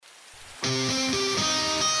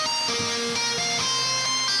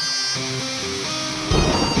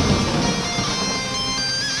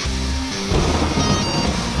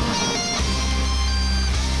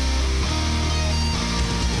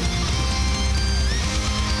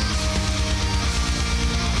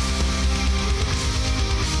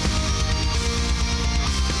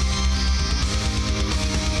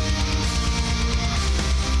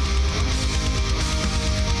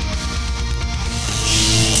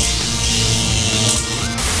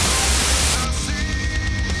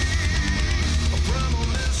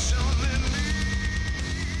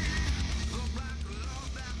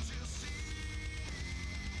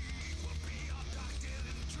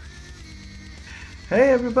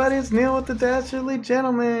Hey everybody, it's Neil with the Dastardly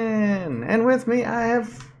Gentleman, and with me I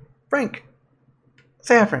have Frank.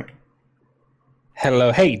 Say hi, Frank.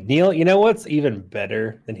 Hello. Hey, Neil, you know what's even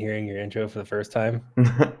better than hearing your intro for the first time?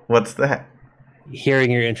 What's that?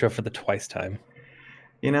 Hearing your intro for the twice time.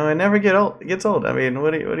 It never gets old. I mean,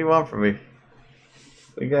 what do you want from me?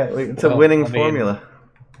 It's a Well, winning I mean, formula.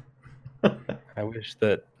 I wish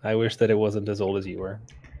that it wasn't as old as you were.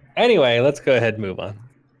 Anyway, let's go ahead and move on.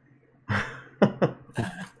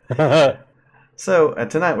 So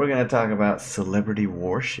tonight we're going to talk about celebrity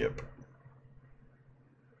worship.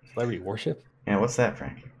 Celebrity worship? Yeah, what's that,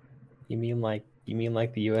 Frank? You mean like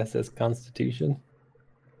the USS Constitution?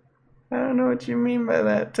 I don't know what you mean by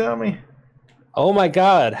that. Tell me. Oh my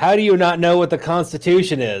God, how do you not know what the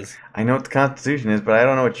Constitution is? I know what the Constitution is, but I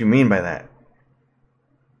don't know what you mean by that.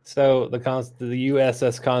 So the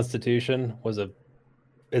USS Constitution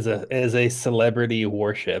is a celebrity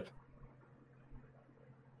worship.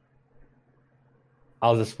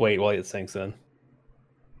 I'll just wait while it sinks in.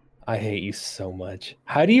 I hate you so much.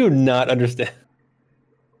 How do you not understand?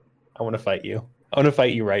 I want to fight you. I want to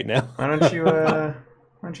fight you right now. Why don't you uh,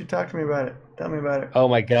 why don't you talk to me about it? Tell me about it. Oh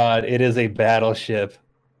my God, it is a battleship.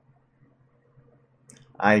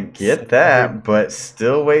 I get Celebrity. that, but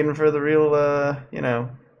still waiting for the real,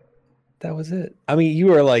 That was it. I mean, you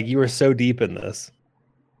were so deep in this.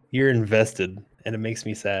 You're invested, and it makes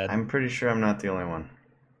me sad. I'm pretty sure I'm not the only one.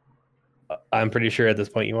 I'm pretty sure at this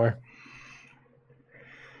point you are.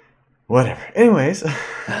 Whatever. Anyways,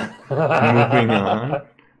 moving on.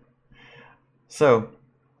 So,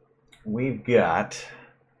 we've got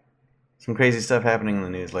some crazy stuff happening in the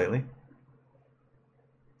news lately,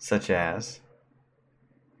 such as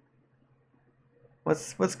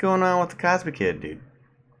what's going on with the Cosby Kid, dude?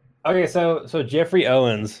 Okay, so Jeffrey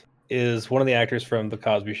Owens is one of the actors from The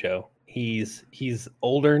Cosby Show. He's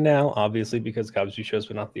older now, obviously, because Cosby Show's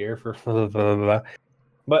been off the air for blah, blah, blah.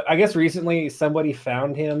 But I guess recently somebody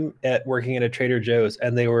found him at working at a Trader Joe's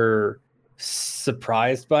and they were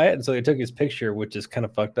surprised by it. And so they took his picture, which is kind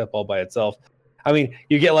of fucked up all by itself. I mean,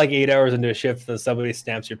 you get like 8 hours into a shift and somebody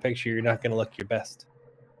snaps your picture, you're not going to look your best,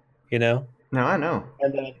 you know? No, I know.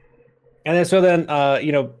 And then, and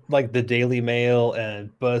then, like the Daily Mail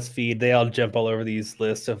and BuzzFeed, they all jump all over these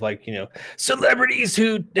lists of like, celebrities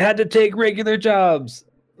who had to take regular jobs.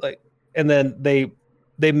 Like, and then they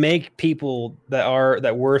make people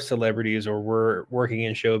that were celebrities or were working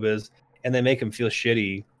in showbiz, and they make them feel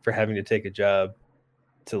shitty for having to take a job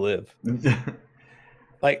to live.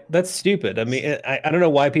 Like that's stupid. I mean, I don't know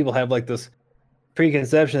why people have like this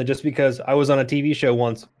preconception that just because I was on a TV show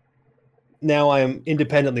once, now I am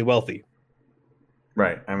independently wealthy.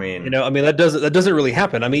 Right. I mean, I mean that doesn't really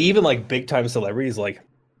happen. I mean, even like big time celebrities, like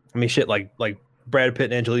I mean, shit, like Brad Pitt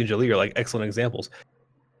and Angelina Jolie are like excellent examples.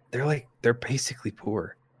 They're basically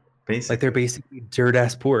poor. Like they're basically. basically dirt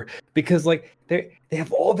ass poor because like they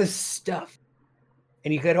have all this stuff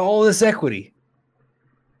and you get all this equity,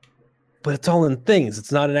 but it's all in things.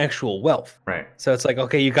 It's not an actual wealth. Right. So it's like,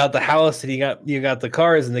 okay, you got the house and you got the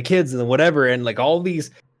cars and the kids and whatever and like all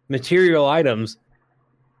these material items,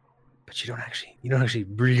 but you don't actually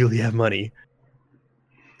really have money.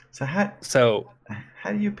 So how So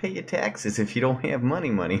how do you pay your taxes if you don't have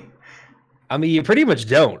money? I mean, you pretty much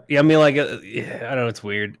don't. I mean, like, I don't know. It's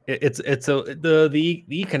weird. It's a the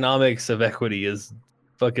economics of equity is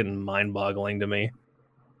fucking mind boggling to me.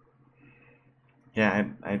 Yeah,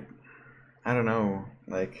 I don't know.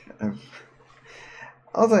 Like,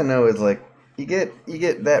 all I know is like you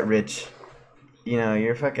get that rich,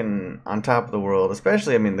 you're fucking on top of the world.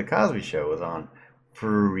 Especially, I mean, the Cosby Show was on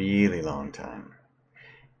for a really long time.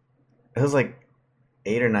 It was like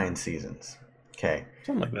 8 or 9 seasons. Okay,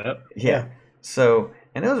 Something like that. yeah. Yeah. So,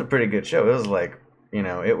 and it was a pretty good show. It was like,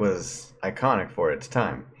 it was iconic for its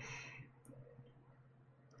time.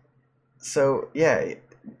 So, yeah,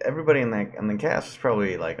 everybody in the cast was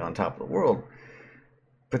probably like on top of the world.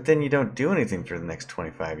 But then you don't do anything for the next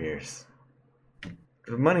 25 years.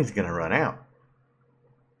 The money's gonna run out.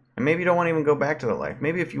 And maybe you don't want to even go back to that life.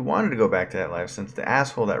 Maybe if you wanted to go back to that life, since the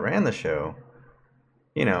asshole that ran the show,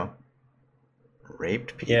 you know,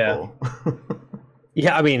 raped Yeah. people,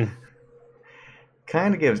 Yeah. I mean,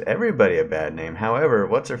 kind of gives everybody a bad name. However,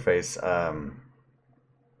 what's her face?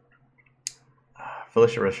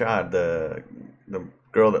 Felicia Rashad, the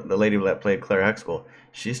girl, the lady that played Claire Huxtable,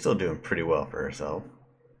 she's still doing pretty well for herself.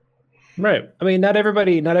 right. I mean, not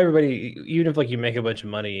everybody, even if like you make a bunch of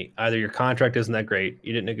money, either your contract isn't that great,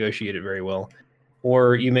 you didn't negotiate it very well,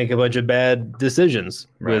 or you make a bunch of bad decisions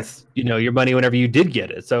Right. with, your money whenever you did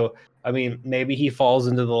get it. So, I mean, maybe he falls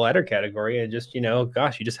into the latter category and just,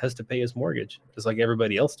 gosh, he just has to pay his mortgage, just like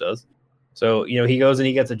everybody else does. So, he goes and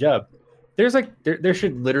he gets a job. There's there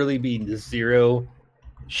should literally be zero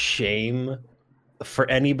shame for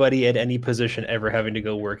anybody at any position ever having to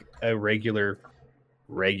go work a regular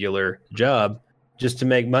job just to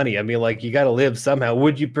make money. I mean, like, you got to live somehow.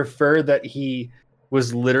 Would you prefer that he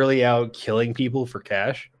was literally out killing people for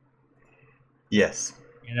cash? Yes.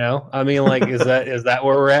 I mean, like, is that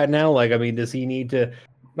where we're at now? Like, I mean, does he need to,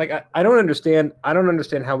 like, I don't understand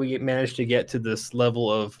how we managed to get to this level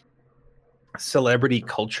of celebrity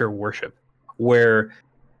culture worship where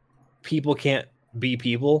people can't be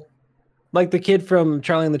people. Like the kid from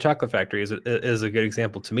Charlie and the Chocolate Factory is a good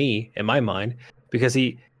example to me in my mind, because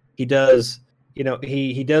he does, he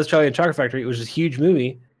does Charlie and the Chocolate Factory, which is a huge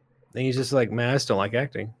movie, and he's just like, man, I just don't like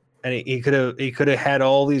acting. And he could have had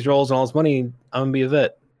all these roles and all this money. I'm gonna be a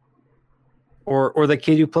vet. Or the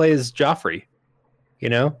kid who plays Joffrey,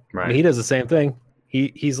 right. I mean, he does the same thing.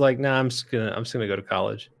 He's like, nah, I'm just gonna go to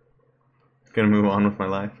college. Gonna move on with my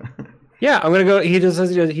life. Yeah, I'm gonna go. He just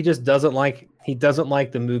says he just doesn't like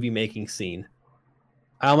the movie making scene.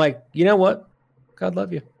 I'm like, you know what? God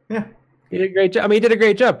love you. Yeah, he did a great job. I mean, he did a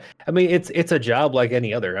great job. I mean, it's a job like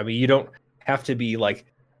any other. I mean, you don't have to be like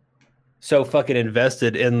so fucking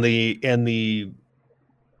invested in the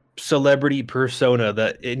celebrity persona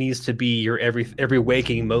that it needs to be your every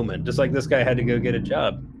waking moment. Just like this guy had to go get a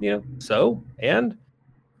job, So and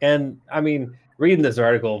I mean, reading this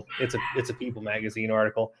article, it's a People magazine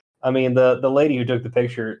article. I mean, the lady who took the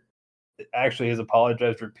picture actually has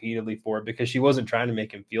apologized repeatedly for it, because she wasn't trying to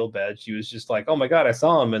make him feel bad. She was just like, oh my God, I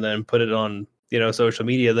saw him, and then put it on, social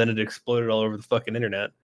media. Then it exploded all over the fucking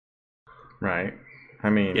internet. Right. I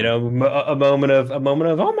mean, a moment of,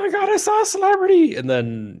 oh my God, I saw a celebrity. And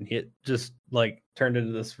then it just like turned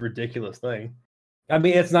into this ridiculous thing. I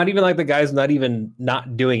mean, it's not even like the guy's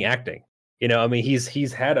not doing acting. I mean,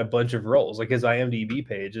 he's had a bunch of roles. Like his IMDb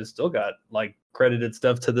page has still got like credited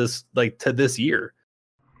stuff to this year.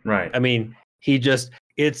 Right. I mean,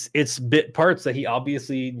 it's bit parts that he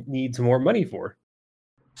obviously needs more money for.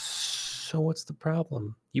 So what's the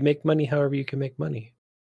problem? You make money however you can make money.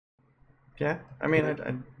 Yeah, I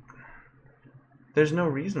mean, there's no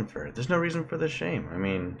reason for it. There's no reason for the shame. I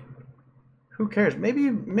mean, who cares? Maybe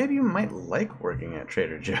you might like working at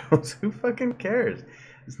Trader Joe's. Who fucking cares?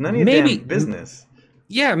 It's none of your damn business.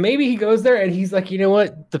 Yeah, maybe he goes there and he's like, you know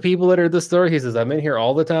what? The people that are at the store, he says, I'm in here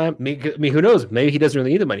all the time. I mean, who knows? Maybe he doesn't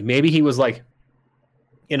really need the money. Maybe he was like,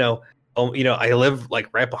 I live like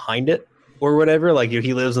right behind it or whatever. Like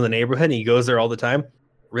he lives in the neighborhood and he goes there all the time.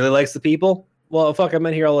 Really likes the people. Well, fuck, I'm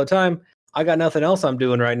in here all the time. I got nothing else I'm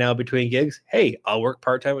doing right now between gigs. Hey, I'll work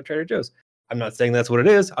part-time at Trader Joe's. I'm not saying that's what it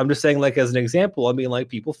is. I'm just saying, like, as an example, I mean, like,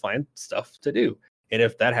 people find stuff to do. And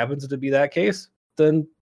if that happens to be that case, then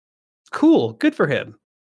cool. Good for him.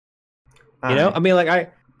 I mean, like,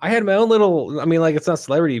 I had my own little, I mean, like, it's not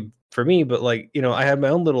celebrity for me, but like, I had my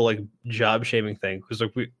own little like job shaming thing. Cause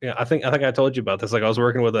like I think I told you about this. Like I was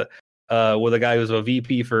working with a guy who's a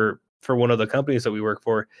VP for one of the companies that we work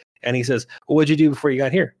for. And he says, well, what'd you do before you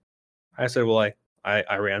got here? I said, well,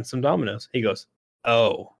 I ran some Domino's. He goes,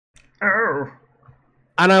 oh. And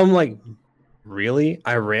I'm like, really?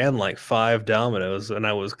 I ran like 5 Domino's and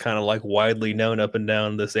I was kind of like widely known up and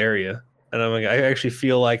down this area. And I'm like, I actually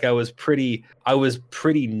feel like I was pretty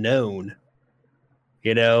known.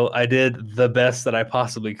 I did the best that I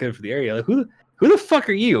possibly could for the area. Like, who the fuck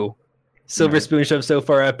are you? Silver spoon shoved so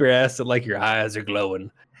far up your ass that like your eyes are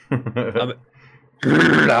glowing. Oh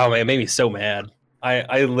man, it made me so mad.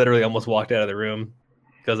 I literally almost walked out of the room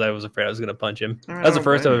because I was afraid I was going to punch him. That's the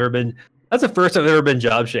first I've ever been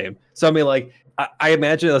job shamed. So I mean, like, I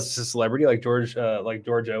imagine that's a celebrity like George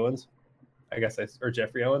Owens. I guess or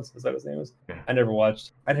Jeffrey Owens. Is that his name? Yeah. I never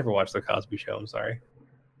watched the Cosby Show. I'm sorry.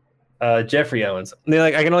 Jeffrey Owens. I mean,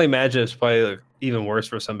 like, I can only imagine it's probably like, even worse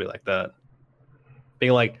for somebody like that.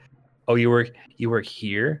 Being like, oh, you work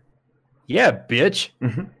here? Yeah, bitch.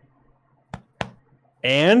 Mm-hmm.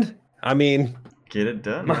 And I mean, get it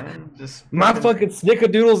done, man. Just my fucking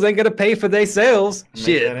snickerdoodles ain't gonna pay for they sales.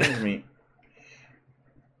 Shit. That ends me.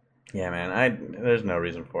 Yeah, man. There's no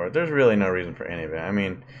reason for it. There's really no reason for any of it. I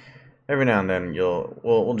mean, every now and then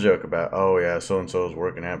we'll joke about, oh yeah, so and so is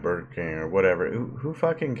working at Burger King or whatever. Who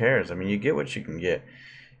fucking cares? I mean, you get what you can get.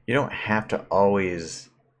 You don't have to always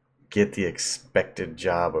get the expected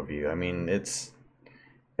job of you. I mean, it's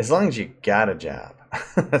as long as you got a job,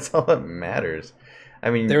 that's all that matters. I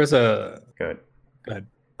mean, there was a go ahead.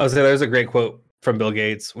 I was saying there was a great quote from Bill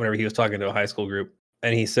Gates whenever he was talking to a high school group,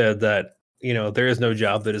 and he said that there is no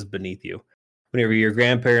job that is beneath you. Whenever your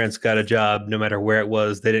grandparents got a job, no matter where it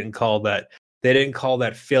was, they didn't call that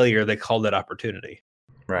failure. They called that opportunity.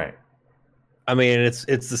 Right. I mean, it's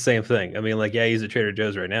the same thing. I mean, like, yeah, he's at Trader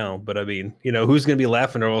Joe's right now, but I mean, you know, who's gonna be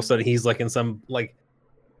laughing all of a sudden he's like in some like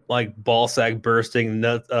ball sack bursting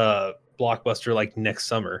nut blockbuster like next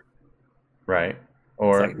summer. Right. It's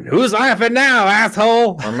Or like, who's laughing now,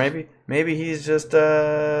 asshole? or maybe he's just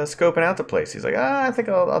scoping out the place. He's like, I think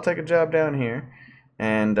I'll take a job down here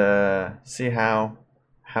and see how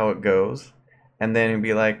it goes, and then he'd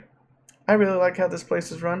be like, I really like how this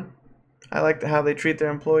place is run. I like how they treat their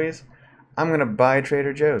employees. I'm gonna buy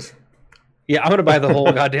Trader Joe's. Yeah, I'm gonna buy the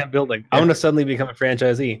whole goddamn building. I'm Yeah. gonna suddenly become a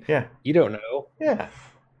franchisee. Yeah, You don't know. yeah.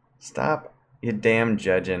 Stop you damn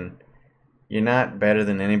judging. You're not better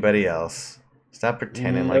than anybody else. Stop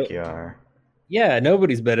pretending No- like you are. Yeah,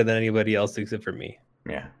 nobody's better than anybody else except for me.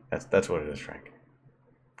 Yeah, that's what it is, Frank.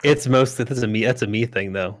 It's mostly that's a me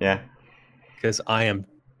thing though, Yeah. because I am.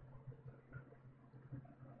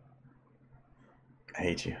 I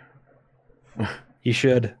hate you. You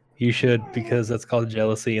should because that's called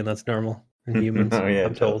jealousy and that's normal in humans. Oh yeah,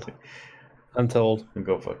 I'm told. jealousy. I'm told.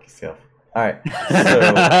 Go fuck yourself. All right.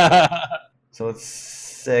 So so let's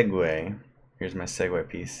segue. Here's my segue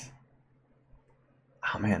piece.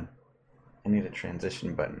 Oh man, I need a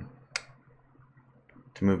transition button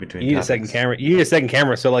to move between. You need a topics. second camera. You need a second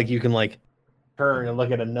camera so like you can like turn and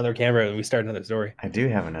look at another camera and we start another story. I do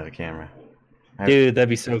have another camera. Dude, that'd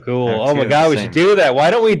be so cool. I have Oh two my of god, the we same. should do that.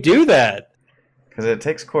 Why don't we do that? Because it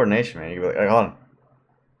takes coordination, man. You go like, hold on.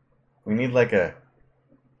 We need like a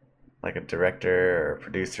director or a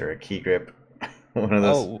producer, a key grip, one of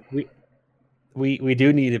those. Oh, we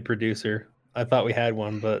do need a producer. I thought we had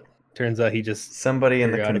one, but turns out he just Somebody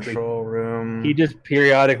in the periodically- control room.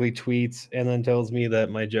 periodically tweets and then tells me that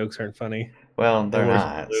my jokes aren't funny. Well, they're where's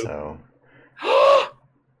not. Blue? So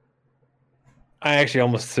I actually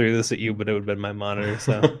almost threw this at you, but it would have been my monitor.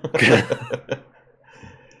 So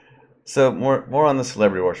so more on the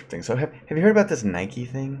celebrity worship thing. So have you heard about this Nike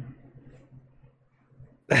thing?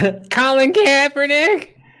 Colin Kaepernick.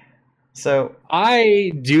 So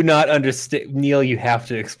I do not understand. Neil, you have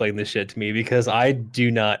to explain this shit to me because I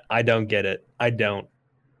don't get it. I don't.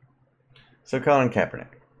 So Colin Kaepernick,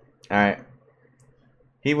 all right,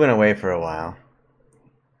 he went away for a while.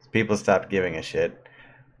 People stopped giving a shit,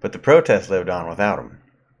 but the protest lived on without him.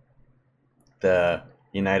 The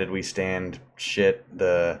United We Stand shit,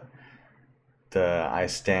 the I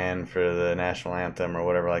stand for the national anthem or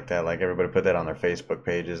whatever like that. Like everybody put that on their Facebook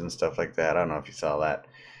pages and stuff like that. I don't know if you saw that.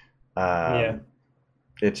 Yeah.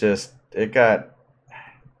 It got.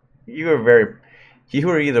 You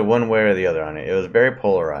were either one way or the other on it. It was very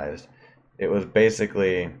polarized. It was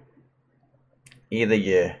basically either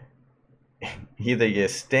you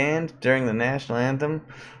stand during the national anthem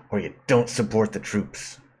or you don't support the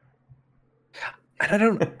troops. I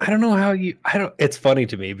don't know how you. It's funny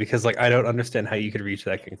to me because like I don't understand how you could reach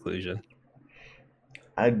that conclusion.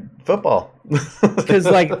 Football. Because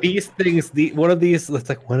like these things, one of these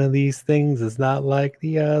things is not like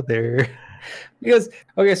the other. Because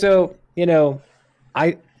okay, so you know,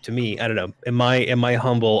 I don't know, in my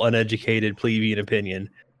humble, uneducated, plebeian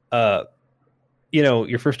opinion, you know,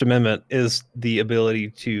 your First Amendment is the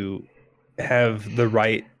ability to have the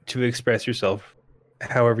right to express yourself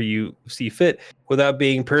however you see fit without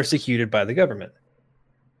being persecuted by the government.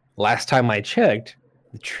 Last time I checked,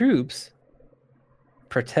 the troops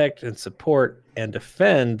protect and support and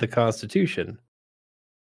defend the Constitution.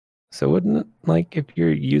 So wouldn't it, like, if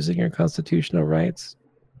you're using your constitutional rights,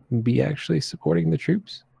 be actually supporting the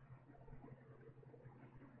troops?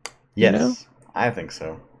 Yes, You know? I think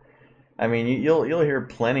so. I mean, you'll hear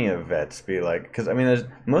plenty of vets be like, because I mean, there's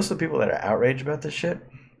most of the people that are outraged about this shit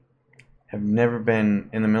have never been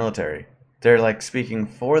in the military. They're like speaking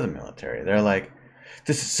for the military. They're like,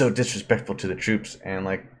 this is so disrespectful to the troops, and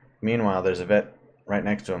like, meanwhile, there's a vet right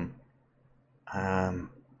next to him.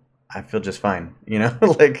 I feel just fine, you know,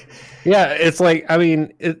 like. Yeah, it's like, I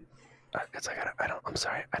mean, it's like I'm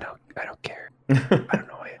sorry, I don't care. I don't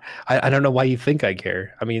know why. I don't know why you think I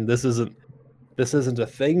care. I mean, this isn't a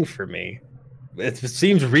thing for me. It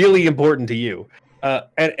seems really important to you,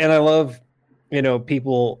 and I love, you know,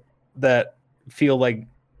 people that feel like,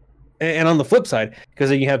 and on the flip side, because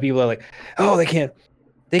then you have people that are like, oh, they can't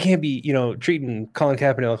be, you know, treating Colin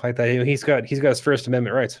Kaepernick like that. You know, he's got his First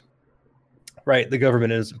Amendment rights, right? The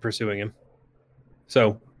government isn't pursuing him,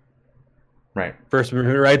 so Right. First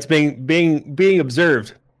Amendment rights being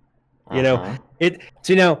observed. You know, so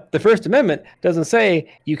you know, the First Amendment doesn't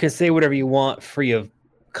say you can say whatever you want free of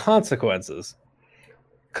consequences.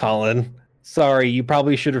 Colin, sorry, you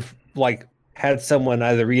probably should have like had someone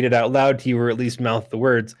either read it out loud to you or at least mouth the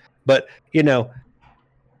words. But you know,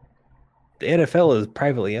 the NFL is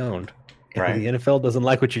privately owned. If Right. the NFL doesn't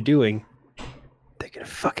like what you're doing, they're gonna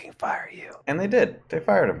fucking fire you. And they did. They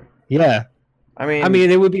fired him. Yeah. I I mean, mean,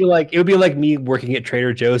 it would be like me working at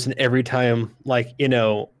Trader Joe's, and every time, like,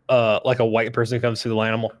 like a white person comes through the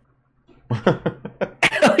line, I'm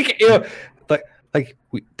like, like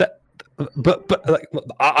we that, but like,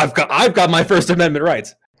 I've got my First Amendment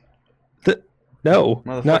rights. No,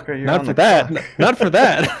 not motherfucker, you're not on for the that. clock. Not for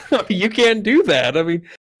that. You can't do that. I mean,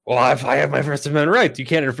 well, if I have my First Amendment rights, you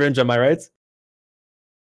can't infringe on my rights.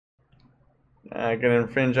 I can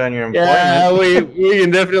infringe on your employment. Yeah, we can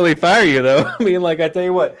definitely fire you, though. I mean, like, I tell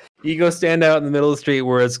you what, you go stand out in the middle of the street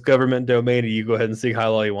where it's government domain, and you go ahead and sing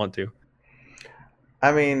Heil all you want to.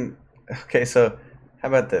 I mean, okay, so how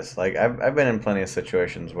about this? Like, I've been in plenty of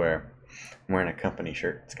situations where I'm wearing a company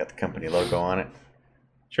shirt. It's got the company logo on it.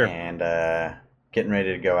 Sure. And getting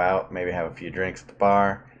ready to go out, maybe have a few drinks at the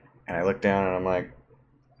bar, and I look down and I'm like,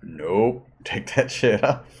 nope, take that shit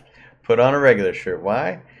off. Put on a regular shirt.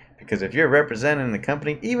 Why? Because if you're representing the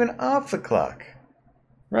company, even off the clock,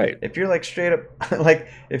 Right. if you're like straight up, like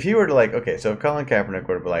if you were to like, okay, so if Colin Kaepernick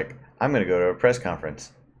were to be like, I'm going to go to a press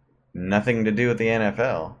conference, nothing to do with the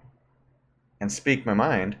NFL, and speak my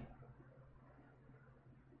mind,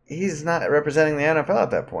 he's not representing the NFL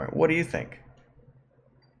at that point. What do you think?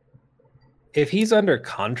 If he's under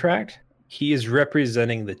contract, he is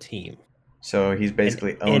representing the team. So he's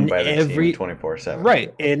basically owned by the team 24/7.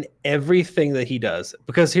 Right, in everything that he does.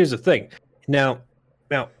 Because here's the thing. Now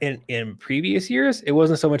in previous years, it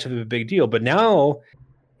wasn't so much of a big deal, but now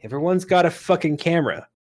everyone's got a fucking camera.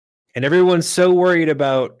 And everyone's so worried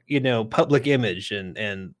about, public image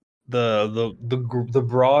and the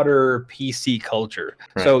broader PC culture.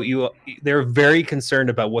 Right. So they're very concerned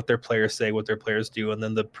about what their players say, what their players do, and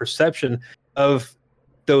then the perception of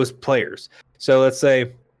those players. So let's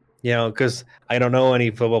say, because I don't know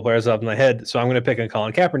any football players off my head, so I'm going to pick on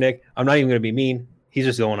Colin Kaepernick. I'm not even going to be mean. He's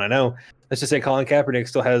just the one I know. Let's just say Colin Kaepernick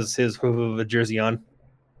still has his jersey on,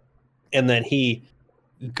 and then he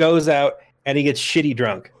goes out and he gets shitty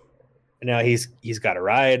drunk. Now he's got a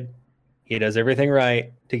ride. He does everything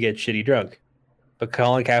right to get shitty drunk. But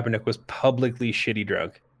Colin Kaepernick was publicly shitty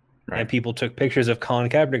drunk. Right. And people took pictures of Colin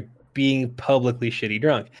Kaepernick being publicly shitty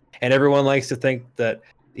drunk. And everyone likes to think that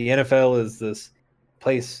the NFL is this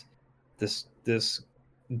place, this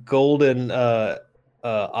golden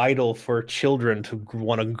idol for children to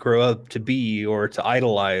want to grow up to be or to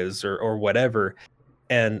idolize or whatever.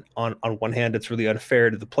 And on one hand, it's really unfair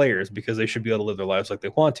to the players because they should be able to live their lives like they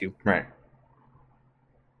want to. Right.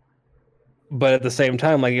 But at the same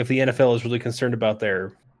time, like if the NFL is really concerned about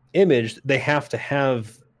their image, they have to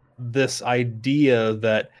have this idea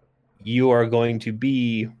that you are going to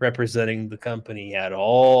be representing the company at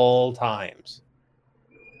all times.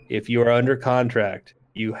 If you are under contract,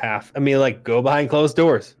 you have, go behind closed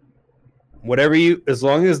doors. Whatever as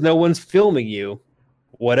long as no one's filming you,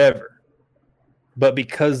 whatever. But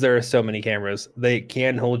because there are so many cameras, they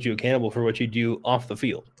can hold you accountable for what you do off the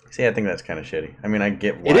field. See, I think that's kind of shitty. I mean, I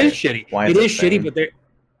get why it is shitty. Why it is shitty,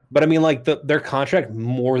 but their contract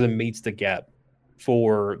more than meets the gap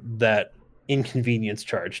for that inconvenience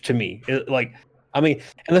charge to me. And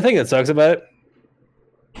the thing that sucks about it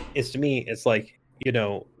is, to me, it's like,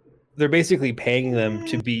 they're basically paying them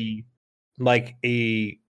to be like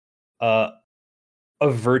a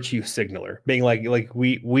virtue signaler, being like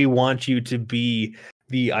we want you to be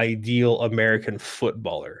the ideal American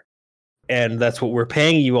footballer, and that's what we're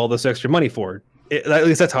paying you all this extra money for. At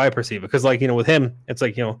least that's how I perceive it. Because with him, it's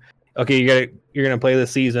like, okay, you're gonna play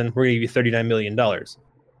this season. We're gonna give you $39 million.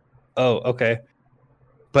 Oh, okay,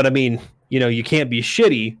 but you can't be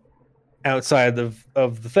shitty outside of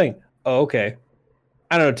the thing. Oh, okay.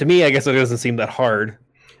 I don't know. To me, I guess it doesn't seem that hard.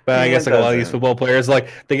 But I guess a lot of these football players,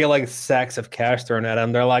 they get sacks of cash thrown at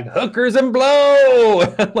them. They're like, hookers and blow.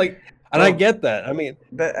 I get that.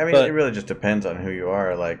 It really just depends on who you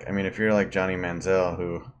are. If you're like Johnny Manziel,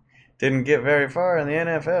 who didn't get very far in the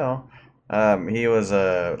NFL, he was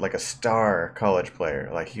a star college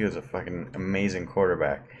player. He was a fucking amazing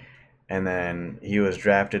quarterback. And then he was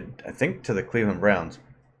drafted, I think, to the Cleveland Browns.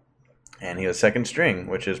 And he was second string,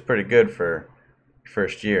 which is pretty good for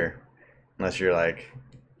first year, unless you're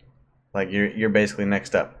you're basically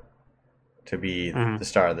next up to be the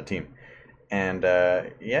star of the team. And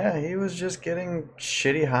he was just getting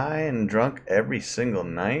shitty high and drunk every single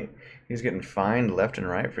night. He was getting fined left and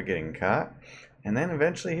right for getting caught. And then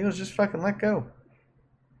eventually he was just fucking let go.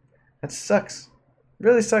 That sucks.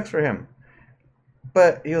 Really sucks for him.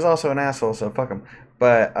 But he was also an asshole, so fuck him.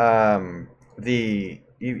 But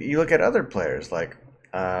you look at other players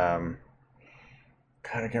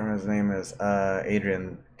God, I can't remember his name is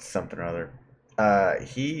Adrian something or other.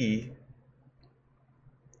 He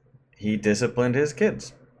he disciplined his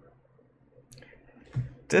kids.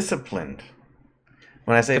 Disciplined.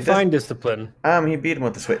 When I say Define discipline. he beat him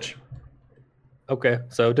with the switch. Okay,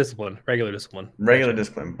 so discipline, regular discipline. Regular Gotcha.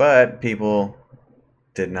 discipline, but people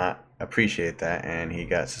did not appreciate that, and he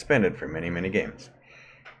got suspended for many, many games.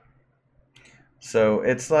 So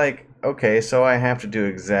it's like, okay, so I have to do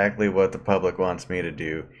exactly what the public wants me to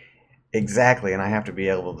do. Exactly, and I have to be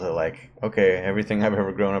able to, like, okay, everything I've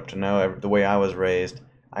ever grown up to know, the way I was raised,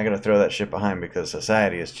 I gotta throw that shit behind because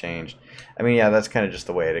society has changed. I mean, yeah, that's kind of just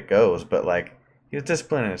the way it goes, but, like, he was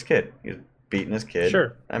disciplining his kid. He was beating his kid.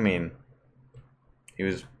 Sure. I mean, he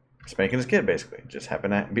was spanking his kid, basically. Just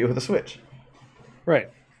happened to be with a switch. Right.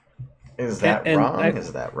 Is that wrong?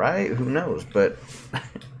 Is that right? Who knows? But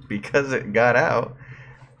because it got out,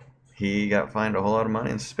 he got fined a whole lot of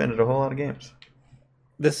money and suspended a whole lot of games.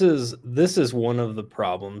 This is one of the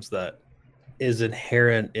problems that is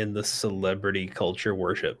inherent in the celebrity culture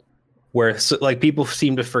worship, where like people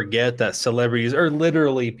seem to forget that celebrities are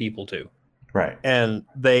literally people too. Right. And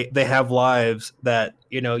they have lives that,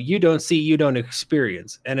 you don't see, you don't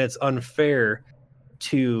experience, and it's unfair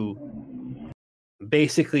to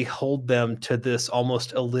basically hold them to this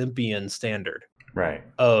almost Olympian standard. Right.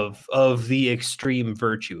 Of the extreme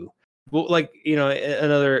virtue. Well, like,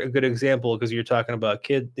 another good example, because you're talking about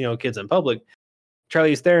kids in public.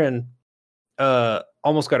 Charlize Theron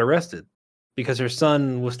almost got arrested because her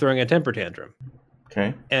son was throwing a temper tantrum.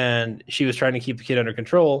 Okay. And she was trying to keep the kid under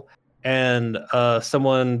control, and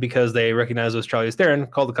someone, because they recognized it was Charlize Theron,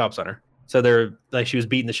 called the cops on her. So they're like, she was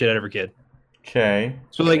beating the shit out of her kid. Okay.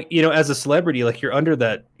 So, like, as a celebrity, like, you're under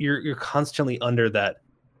that, you're constantly under that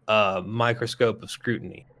microscope of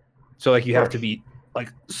scrutiny. So, like, you have to be,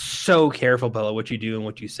 like, so careful about what you do and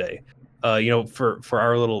what you say. For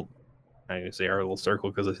our little, I'm gonna say our little circle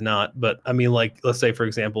because it's not, but I mean, like, let's say, for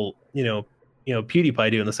example,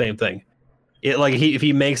 PewDiePie doing the same thing. It, like, if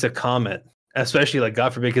he makes a comment, especially, like,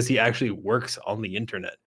 God forbid, because he actually works on the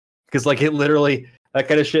internet, because, like, it literally, that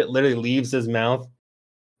kind of shit literally leaves his mouth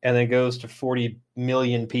and then goes to 40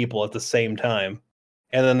 million people at the same time.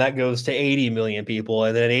 And then that goes to 80 million people,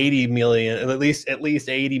 and then 80 million, at least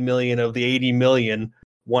 80 million of the 80 million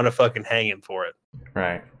want to fucking hang him for it.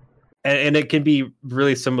 Right. And it can be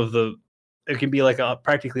really it can be like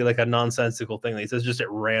practically like a nonsensical thing that he says just at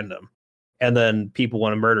random. And then people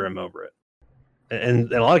want to murder him over it.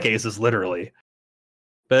 And in a lot of cases, literally.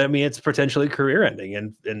 But I mean, it's potentially career ending,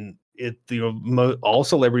 and it, all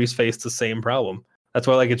celebrities face the same problem. That's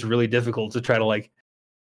why, like, it's really difficult to try to, like,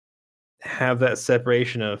 have that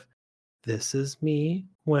separation of, this is me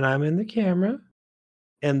when I'm in the camera,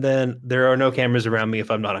 and then there are no cameras around me if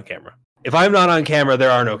I'm not on camera. If I'm not on camera,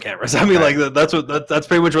 there are no cameras. I mean, right. Like, that's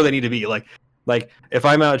pretty much where they need to be. Like if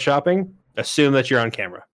I'm out shopping, assume that you're on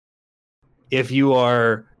camera. If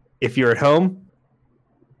you're at home,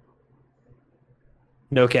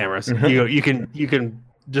 no cameras. You can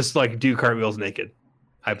just, like, do cartwheels naked,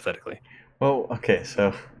 hypothetically. Well, okay,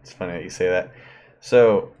 so it's funny that you say that.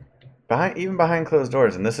 So even behind closed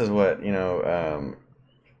doors, and this is what,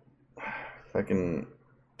 fucking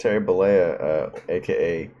Terry Bollea,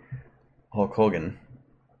 aka Hulk Hogan,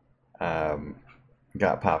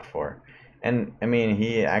 got popped for. And I mean,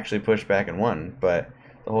 he actually pushed back and won, but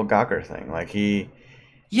the whole Gawker thing, like,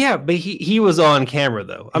 yeah, but he was on camera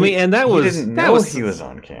though. I mean, and he didn't know he was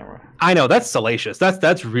on camera. I know, that's salacious.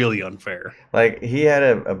 That's really unfair. Like, he had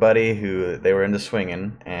a buddy who they were into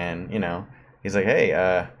swinging, and he's like, "Hey,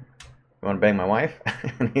 you want to bang my wife?"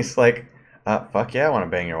 And he's like, "Fuck yeah, I want to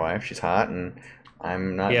bang your wife. She's hot, and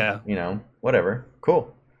I'm not, whatever,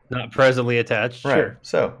 cool." Not presently attached. Right. Sure.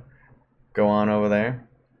 So, go on over there,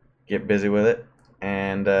 get busy with it,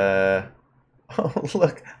 and oh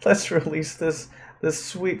look, let's release this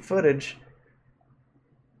sweet footage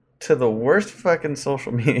to the worst fucking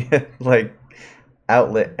social media, like,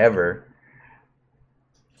 outlet ever.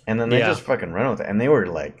 And then they just fucking run with it. And they were,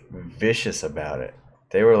 like, vicious about it.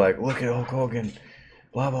 They were like, "Look at Hulk Hogan,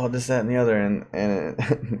 blah blah, this, that, and the other." And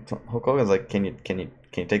Hulk Hogan's like, "Can you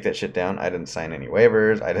take that shit down? I didn't sign any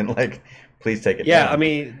waivers. I didn't, like, please take it down." Yeah, I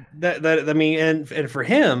mean and for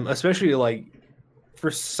him, especially, like,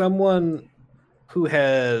 for someone who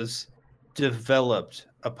has developed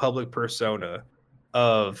a public persona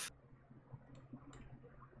of,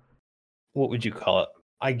 what would you call it?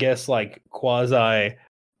 I guess, like, quasi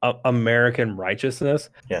American righteousness.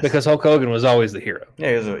 Yes. Because Hulk Hogan was always the hero.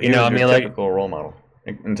 Yeah, he was a typical role model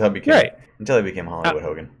until he became Hollywood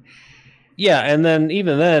Hogan. Yeah, and then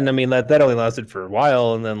even then, I mean, that only lasted for a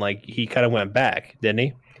while, and then, like, he kind of went back, didn't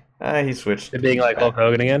he? He switched to being like Hulk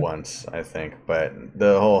Hogan again once, I think, but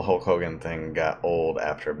the whole Hulk Hogan thing got old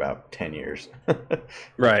after about 10 years.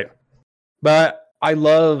 Right. But I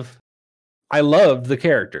loved the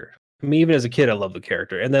character. I mean, even as a kid, I loved the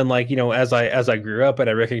character. And then, like, as I grew up and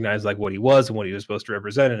I recognized like what he was and what he was supposed to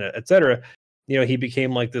represent, and et cetera, he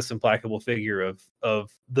became like this implacable figure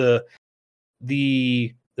of the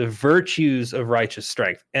virtues of righteous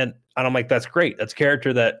strength. And I'm like, that's great. That's a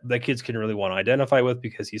character that kids can really want to identify with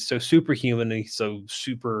because he's so superhuman and he's so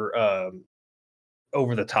super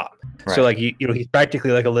over the top. Right. So like he's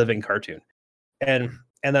practically like a living cartoon. And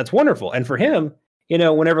that's wonderful. And for him,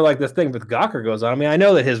 whenever like this thing with Gawker goes on, I mean, I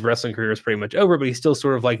know that his wrestling career is pretty much over, but he still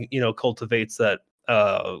sort of like, cultivates that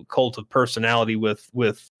cult of personality with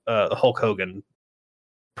the Hulk Hogan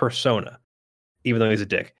persona, even though he's a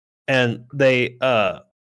dick. And they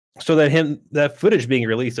so that footage being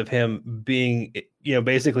released of him being,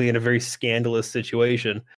 basically in a very scandalous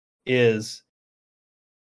situation is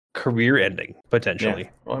career ending potentially. Yeah.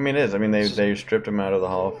 Well, I mean, it is. I mean, they stripped him out of the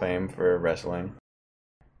Hall of Fame for wrestling.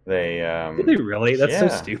 Did they really? That's so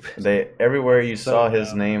stupid. Everywhere you saw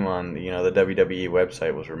his name on the WWE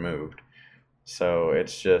website was removed. So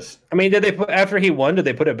it's just. I mean, did they put after he won? Did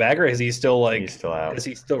they put it back, or is he still like? He's still out. Is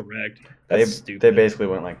he still wrecked? That's stupid. They basically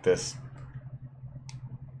went like this.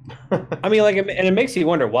 I mean, like, and it makes you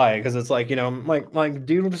wonder why, because it's like, like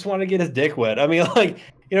dude just wanted to get his dick wet. I mean, like,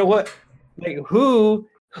 what, like, who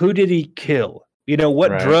did he kill?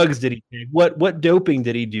 What drugs did he take? What doping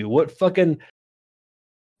did he do? What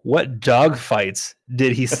dog fights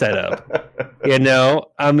did he set up?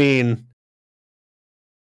 I mean,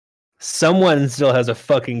 someone still has a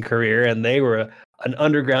fucking career, and they were an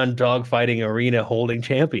underground dogfighting arena holding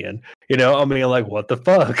champion. I mean, like, what the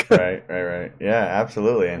fuck? Right. Yeah,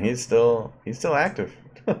 absolutely. And he's still active.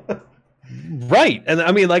 Right. And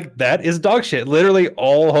I mean, like, that is dog shit. Literally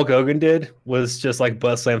all Hulk Hogan did was just like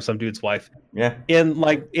bust slam some dude's wife. Yeah.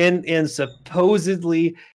 In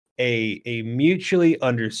supposedly a mutually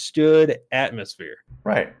understood atmosphere.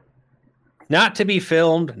 Right. Not to be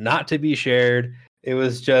filmed, not to be shared. It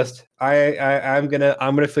was just I'm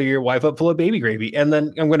gonna fill your wife up full of baby gravy, and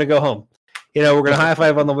then I'm gonna go home. We're gonna high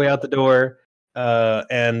five on the way out the door,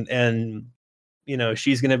 and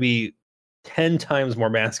she's gonna be 10 times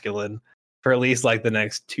more masculine for at least like the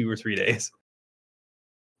next 2 or 3 days.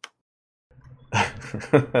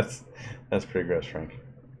 That's pretty gross, Frank.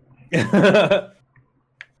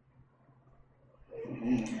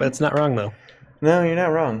 But it's not wrong though. No, you're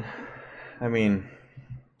not wrong. I mean,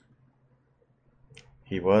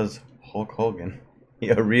 he was Hulk Hogan,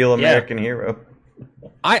 a real American hero.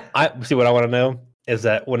 I see. What I want to know is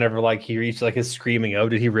that whenever like he reached like his screaming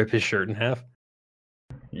did he rip his shirt in half?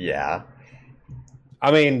 Yeah.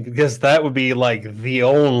 I mean, because that would be like the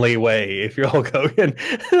only way if you're Hulk Hogan.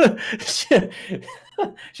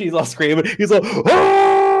 She's all screaming. He's like,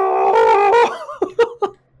 oh!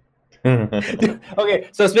 Okay,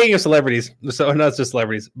 so speaking of celebrities, so not just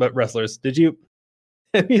celebrities, but wrestlers,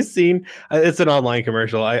 have you seen? It's an online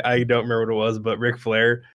commercial. I don't remember what it was, but Ric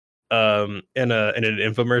Flair, in an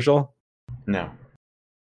infomercial. No,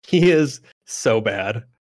 he is so bad.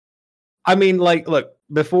 I mean, like, look,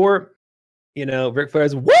 before, Ric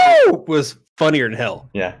Flair's "woo" was funnier than hell.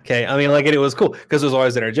 Yeah. Okay. I mean, like, and it was cool because it was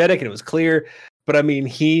always energetic and it was clear. But I mean,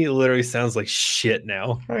 he literally sounds like shit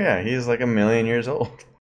now. Oh yeah, he's like 1,000,000 years old.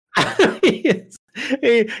 He's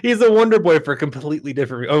a Wonder Boy for a completely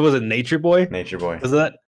different. Oh, was it Nature Boy? Nature Boy. Was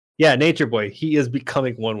that? Yeah, Nature Boy. He is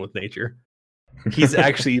becoming one with nature. He's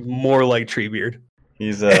actually more like Treebeard.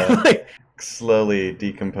 He's slowly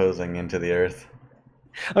decomposing into the earth.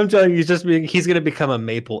 I'm telling you, he's going to become a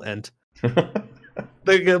maple ent.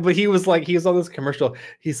 But he was on this commercial.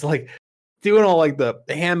 He's like doing all like the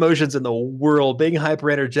hand motions in the world, being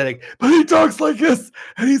hyper energetic, but he talks like this,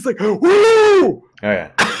 and he's like, "Woo!" Oh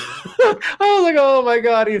yeah. I was like, "Oh my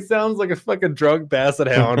god, he sounds like a fucking drunk basset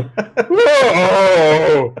hound."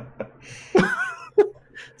 Whoa!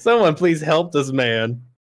 Someone please help this man.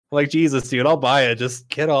 Like, Jesus, dude, I'll buy it. Just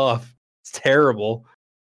get off. It's terrible.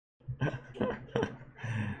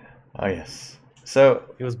 Oh yes. So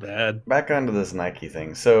it was bad. Back onto this Nike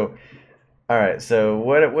thing. So, all right. So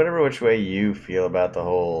whatever which way you feel about the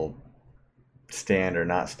whole stand or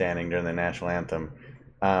not standing during the national anthem,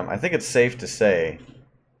 I think it's safe to say,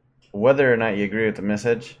 whether or not you agree with the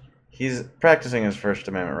message, he's practicing his First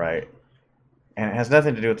Amendment right, and it has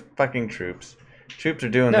nothing to do with fucking troops. Troops are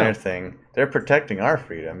doing their thing. They're protecting our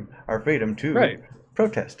freedom to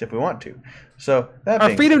protest if we want to. So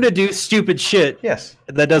our freedom to do stupid shit. Yes,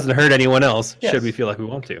 that doesn't hurt anyone else. Yes. Should we feel like we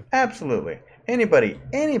want to? Absolutely. Anybody,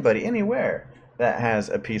 anywhere that has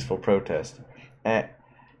a peaceful protest at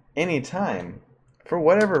any time, for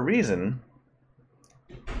whatever reason,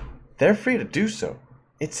 they're free to do so.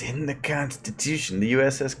 It's in the Constitution, the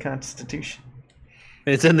USS Constitution.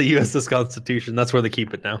 It's in the USS Constitution. That's where they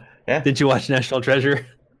keep it now. Yeah. Didn't you watch National Treasure?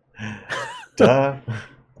 Duh.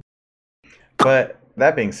 But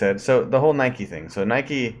that being said, so the whole Nike thing. So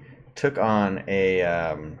Nike took on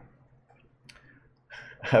a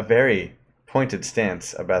very pointed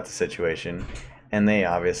stance about the situation, and they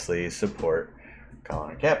obviously support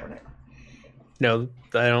Colin Kaepernick. No,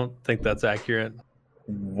 I don't think that's accurate.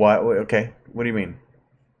 What? Okay, what do you mean?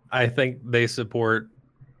 I think they support.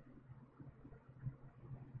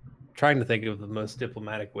 Trying to think of the most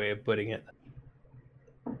diplomatic way of putting it.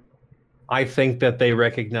 I think that they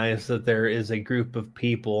recognize that there is a group of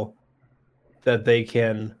people that they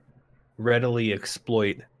can readily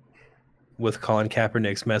exploit with Colin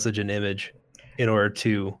Kaepernick's message and image in order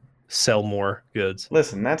to sell more goods.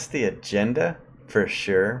 Listen, that's the agenda for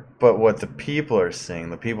sure, but what the people are saying,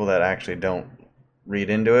 the people that actually don't read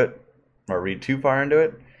into it or read too far into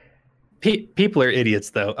it, people are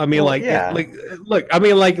idiots, though. I mean, well, yeah. Look. I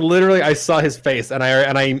mean, like, literally, I saw his face, and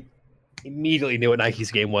I immediately knew what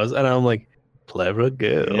Nike's game was, and I'm like, clever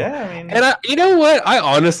girl. Yeah, I mean, and you know what? I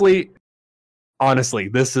honestly,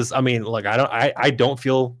 this is. I mean, like, I don't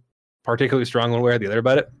feel particularly strong one way or the other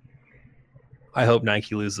about it. I hope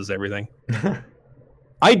Nike loses everything.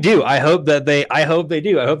 I do. I hope they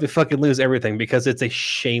do. I hope they fucking lose everything because it's a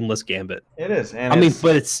shameless gambit. It is. And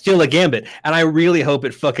but it's still a gambit. And I really hope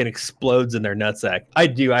it fucking explodes in their nutsack. I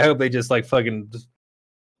do. I hope they just like fucking just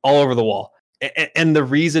all over the wall. And the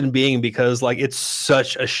reason being because like it's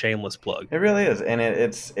such a shameless plug. It really is. And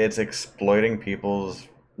it's exploiting people's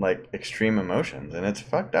like extreme emotions, and it's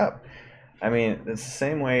fucked up. I mean, it's the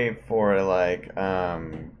same way for like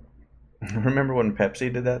remember when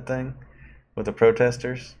Pepsi did that thing with the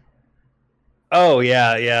protesters? Oh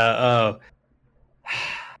yeah. Oh,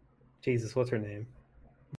 Jesus, what's her name?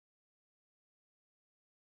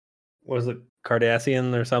 Was it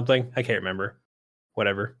Kardashian or something? I can't remember.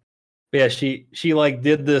 Whatever. But yeah, she like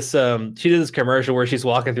did this. She did this commercial where she's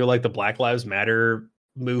walking through like the Black Lives Matter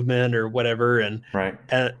movement or whatever, and right.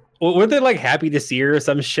 And were they like happy to see her or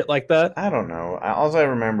some shit like that? I don't know. All I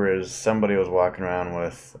remember is somebody was walking around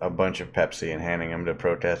with a bunch of Pepsi and handing them to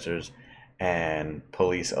protesters and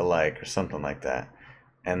police alike or something like that.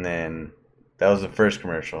 And then that was the first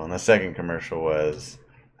commercial. And the second commercial was,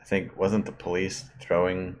 I think, wasn't the police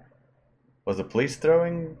throwing... Was the police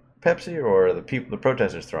throwing Pepsi or the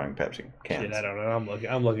protesters throwing Pepsi cans? Shit, I don't know.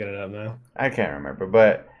 I'm looking it up now. I can't remember.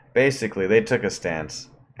 But basically, they took a stance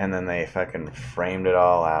and then they fucking framed it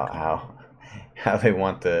all out how they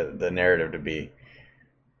want the narrative to be.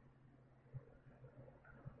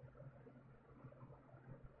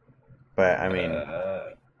 But I mean,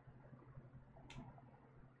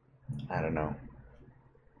 I don't know.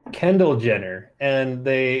 Kendall Jenner, and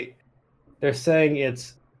they're saying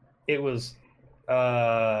it was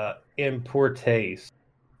in poor taste.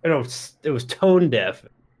 No, it was tone deaf.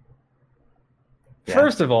 Yeah.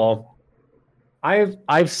 First of all,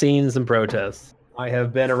 I've seen some protests. I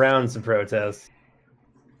have been around some protests.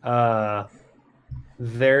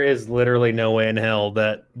 There is literally no way in hell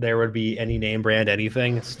that there would be any name brand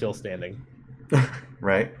anything still standing.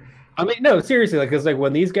 Right. I mean, no, seriously, like, because like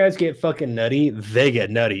when these guys get fucking nutty, they get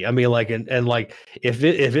nutty. I mean, like, and like if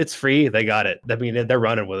it's free, they got it. I mean, they're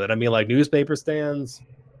running with it. I mean, like newspaper stands,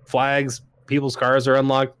 flags, people's cars are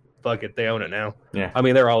unlocked. Fuck it, they own it now. Yeah. I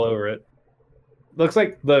mean, they're all over it. Looks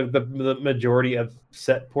like the majority of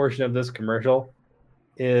set portion of this commercial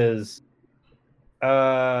is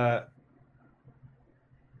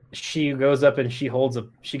she goes up and she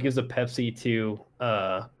gives a Pepsi to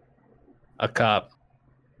a cop.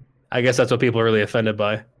 I guess that's what people are really offended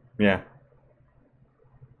by. Yeah.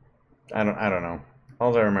 I don't know.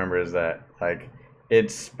 All I remember is that like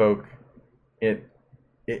it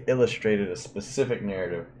illustrated a specific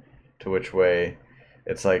narrative to which way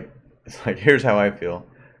it's like here's how I feel.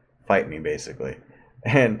 Fight me, basically.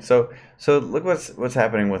 And so look what's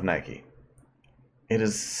happening with Nike. It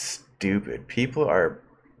is stupid. People are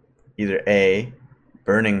either A,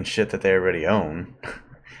 burning shit that they already own,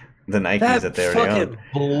 the Nikes that they already own.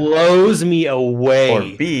 Blows me away.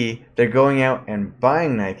 Or B, they're going out and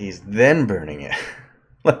buying Nikes, then burning it.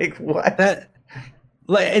 Like what?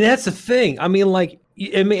 And that's the thing. I mean, like,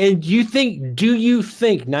 and do you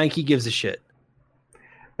think Nike gives a shit?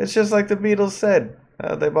 It's just like the Beatles said.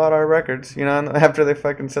 They bought our records, you know, and after they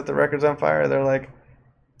fucking set the records on fire, they're like,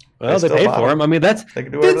 well, they paid for them. I mean, that's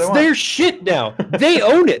their shit now. They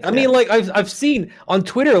own it. I mean, like I've seen on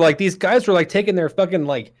Twitter, like these guys were like taking their fucking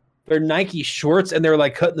like their Nike shorts and they're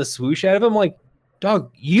like cutting the swoosh out of them. Like,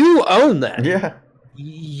 dog, you own that. Yeah.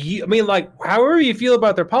 I mean, like, however you feel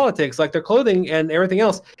about their politics, like their clothing and everything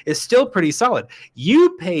else is still pretty solid.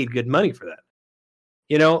 You paid good money for that.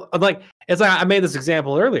 You know, like it's like I made this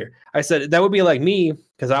example earlier. I said that would be like me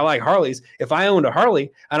because I like Harleys. If I owned a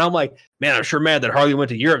Harley and I'm like, man, I'm sure mad that Harley went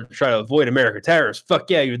to Europe to try to avoid American tariffs. Fuck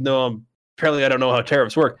yeah, even though apparently I don't know how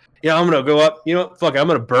tariffs work. Yeah, I'm gonna go up. You know, fuck, I'm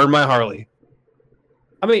gonna burn my Harley.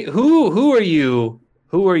 I mean, who are you?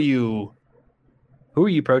 Who are you? Who are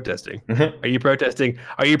you protesting? Are you protesting?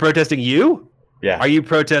 Are you protesting you? Yeah. Are you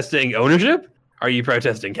protesting ownership? Are you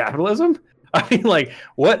protesting capitalism? I mean, like,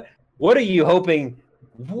 what are you hoping?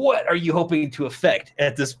 What are you hoping to affect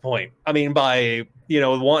at this point? I mean, by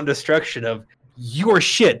wanting destruction of your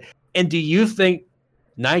shit. And do you think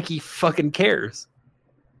Nike fucking cares?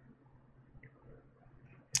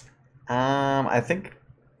 I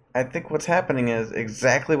think what's happening is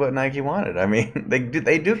exactly what Nike wanted. I mean, they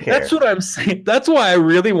do care. That's what I'm saying. That's why I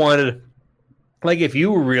really wanted, like, if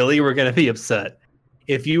you really were going to be upset,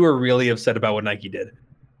 if you were really upset about what Nike did,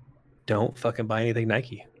 don't fucking buy anything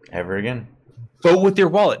Nike ever again. Vote with your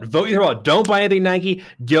wallet. Vote with your wallet. Don't buy anything Nike.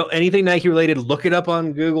 Anything Nike related. Look it up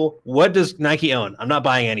on Google. What does Nike own? I'm not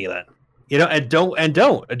buying any of that. And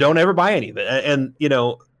don't ever buy any of it. And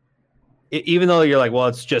even though you're like, well,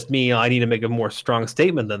 it's just me, I need to make a more strong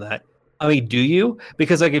statement than that. I mean, do you?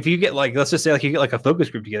 Because like if you get like, let's just say like you get like a focus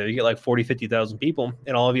group together, you get like 40, 50,000 people,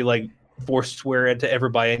 and all of you like forced swear to ever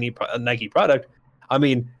buy any Nike product. I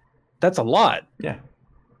mean, that's a lot. Yeah,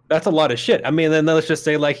 that's a lot of shit. I mean, then let's just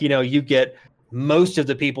say like you get most of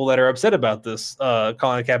the people that are upset about this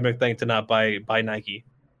Colin Kaepernick thing to not buy Nike.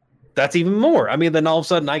 That's even more. I mean, then all of a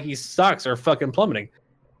sudden Nike's stocks are fucking plummeting.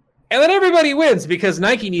 And then everybody wins because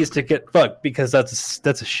Nike needs to get fucked because that's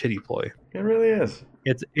a shitty ploy. It really is.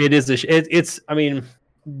 It's I mean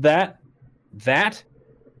that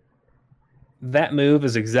move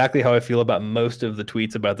is exactly how I feel about most of the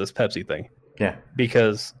tweets about this Pepsi thing. Yeah.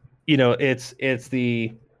 Because it's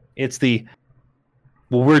the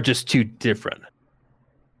well, we're just too different.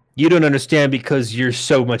 You don't understand because you're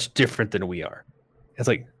so much different than we are. It's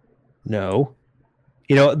like, no.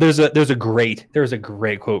 There's a great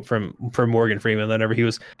quote from Morgan Freeman. Whenever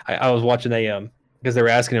I was watching because they were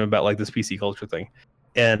asking him about like this PC culture thing,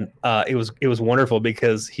 and it was wonderful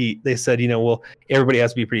because they said well, everybody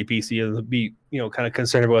has to be pretty PC and be kind of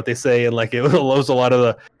concerned about what they say, and like it was a lot of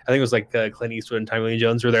the, I think it was like Clint Eastwood and Tommy Lee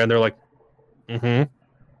Jones were there, and they're like,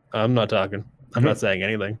 I'm not talking. I'm not saying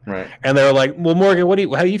anything. Right. And they were like, well, Morgan,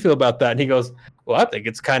 how do you feel about that? And he goes, well, I think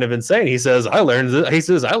it's kind of insane. He says, I learned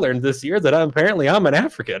this year that I'm an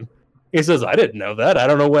African. He says, I didn't know that. I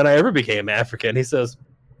don't know when I ever became African. He says,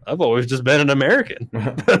 I've always just been an American.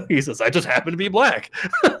 He says, I just happen to be black.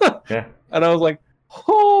 Yeah. And I was like,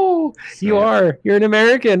 oh, you're an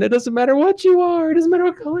American. It doesn't matter what you are. It doesn't matter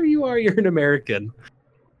what color you are. You're an American.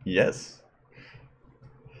 Yes.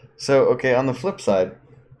 So, okay, on the flip side,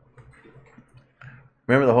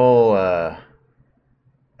 remember the whole,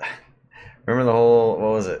 what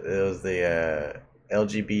was it? It was the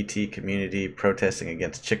LGBT community protesting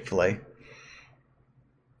against Chick-fil-A.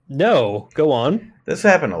 No, go on. This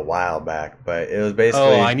happened a while back, but it was basically...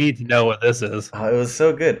 Oh, I need to know what this is. Oh, it was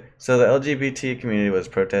so good. So the LGBT community was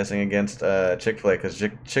protesting against Chick-fil-A because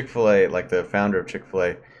Chick-fil-A, like the founder of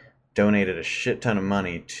Chick-fil-A, donated a shit ton of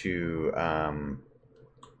money to an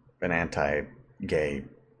anti-gay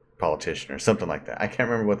politician or something like that. I can't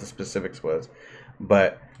remember what the specifics was,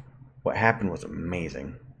 but what happened was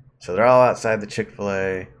amazing. So they're all outside the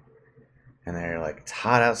Chick-fil-A, and they're like, it's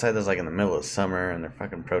hot outside. There's like in the middle of summer, and they're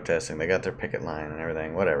fucking protesting. They got their picket line and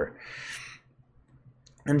everything, whatever.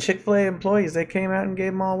 And Chick-fil-A employees, they came out and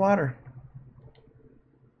gave them all water.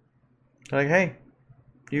 They're like, hey,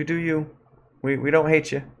 you do you. We don't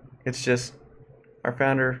hate you. It's just our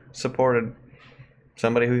founder supported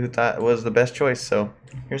somebody who thought was the best choice. So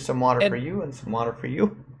here's some water for you and some water for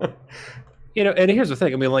you. And here's the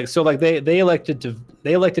thing. I mean, like, so like they elected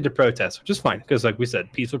to protest, which is fine because, like we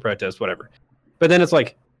said, peaceful protest, whatever. But then it's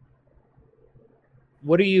like,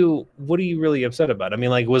 what are you really upset about? I mean,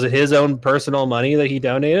 like, was it his own personal money that he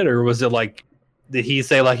donated, or was it like, did he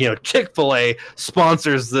say like, Chick-fil-A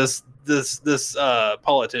sponsors this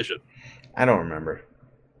politician? I don't remember.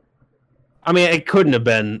 I mean, it couldn't have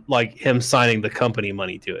been like him signing the company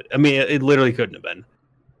money to it. I mean, it literally couldn't have been.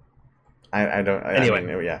 Anyway,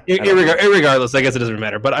 irregardless, I guess it doesn't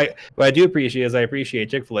matter. But what I do appreciate is I appreciate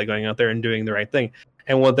Chick-fil-A going out there and doing the right thing.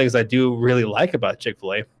 And one of the things I do really like about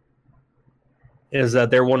Chick-fil-A is that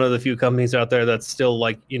they're one of the few companies out there that still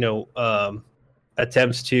like,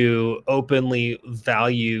 attempts to openly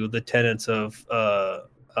value the tenets of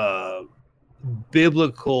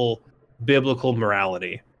biblical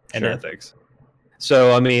morality and ethics.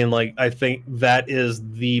 So I mean, like, I think that is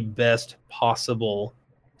the best possible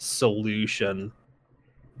solution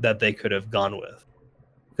that they could have gone with.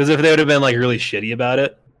 Because if they would have been like really shitty about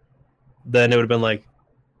it, then it would have been like,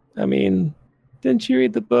 I mean, didn't you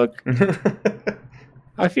read the book?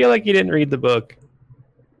 I feel like you didn't read the book.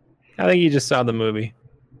 I think you just saw the movie.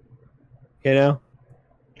 You know?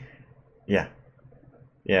 Yeah.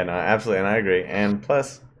 Yeah, no, absolutely, and I agree. And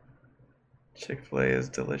plus, Chick-fil-A is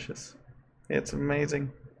delicious. It's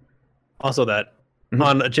amazing. Also, that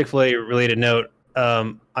on a Chick-fil-A related note,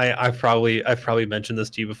 I've probably mentioned this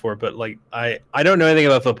to you before, but like I don't know anything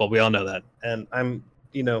about football. We all know that, and I'm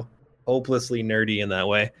hopelessly nerdy in that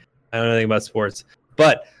way. I don't know anything about sports,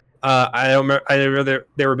 but I don't remember. I remember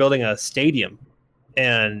they were building a stadium,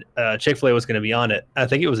 and Chick-fil-A was going to be on it. I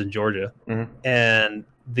think it was in Georgia, and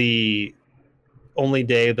the only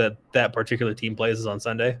day that particular team plays is on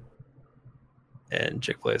Sunday, and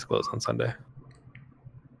Chick-fil-A is closed on Sunday.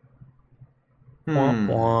 Womp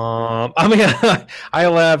womp. I mean, I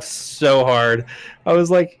laughed so hard. I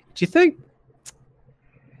was like, do you think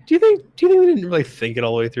we didn't really think it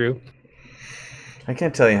all the way through? I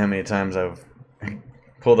can't tell you how many times I've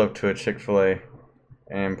pulled up to a Chick-fil-A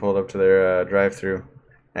and pulled up to their drive-thru.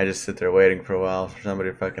 I just sit there waiting for a while for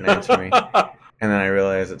somebody to fucking answer me. And then I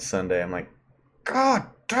realize it's Sunday. I'm like, God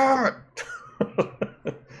damn it.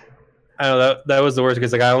 I know that was the worst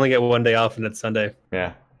because like I only get one day off and it's Sunday.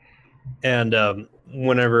 Yeah. And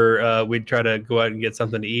whenever we'd try to go out and get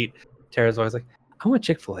something to eat, Tara's always like, I want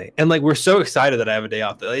Chick-fil-A. And like we're so excited that I have a day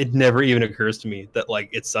off that it never even occurs to me that like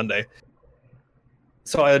it's Sunday.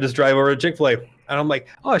 So I just drive over to Chick-fil-A and I'm like,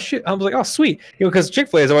 oh shit. I was like, oh sweet. Because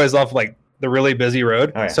Chick-fil-A is always off like the really busy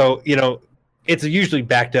road. Oh, yeah. So, it's usually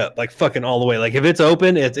backed up, like fucking all the way. Like if it's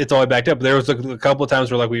open, it's all the way backed up. There was a couple of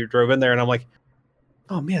times where like we drove in there and I'm like,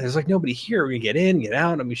 oh man, there's like nobody here. We're gonna get in, get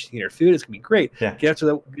out. I'm just eating our food. It's gonna be great. Yeah. Get up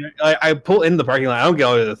to I pull into the parking lot. I don't get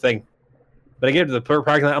all the way to the thing, but I get to the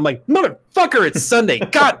parking lot. I'm like, motherfucker, it's Sunday.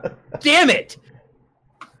 God damn it.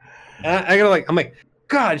 And I gotta like, I'm like,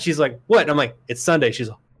 God. She's like, what? And I'm like, it's Sunday. She's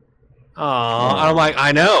like, oh. I'm like,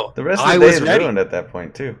 I know. The rest of the day is ruined at that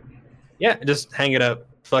point too. Yeah, just hang it up.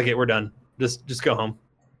 Fuck it, we're done. Just go home.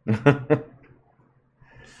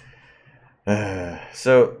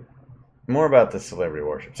 So, more about the celebrity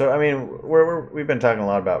worship. So, I mean, we've been talking a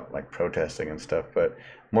lot about like protesting and stuff, but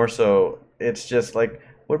more so, it's just like,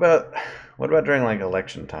 what about during like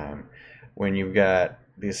election time, when you've got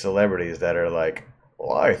these celebrities that are like,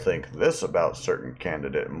 well, I think this about certain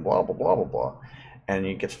candidate and blah blah blah blah blah, and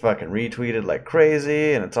it gets fucking retweeted like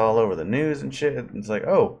crazy, and it's all over the news and shit. And it's like,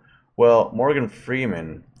 oh, well, Morgan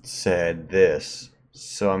Freeman said this,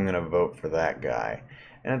 so I'm gonna vote for that guy.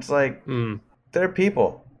 And it's like, they're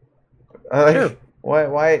people. Sure.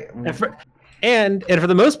 Why? And for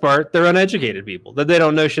the most part, they're uneducated people that they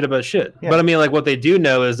don't know shit about shit. Yeah. But I mean, like what they do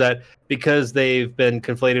know is that because they've been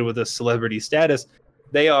conflated with a celebrity status,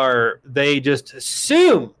 they just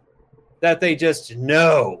assume that they just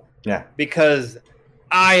know. Yeah. Because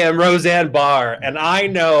I am Roseanne Barr and I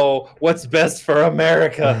know what's best for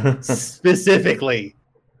America specifically.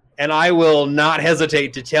 And I will not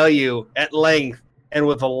hesitate to tell you at length and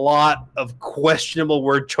with a lot of questionable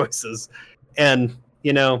word choices. And,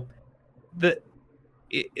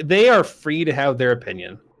 they are free to have their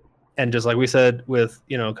opinion. And just like we said with,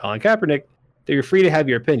 Colin Kaepernick, they're free to have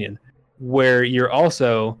your opinion. Where you're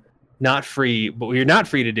also not free, but what you're not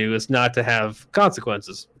free to do is not to have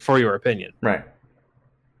consequences for your opinion. Right.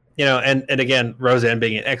 And again, Roseanne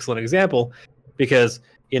being an excellent example because,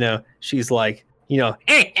 she's like, I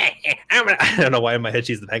don't know why in my head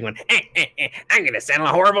she's the penguin. I'm gonna send a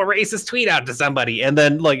horrible racist tweet out to somebody, and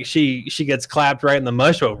then like she gets clapped right in the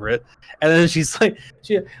mush over it, and then she's like,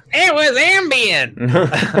 it was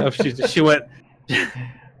Ambien. she went.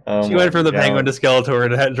 She went from the penguin to Skeletor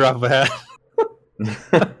and had to drop a hat.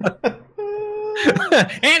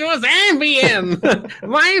 It was Ambien.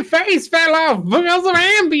 My face fell off because of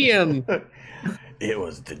Ambien. It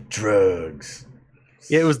was the drugs.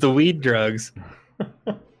 It was the weed drugs.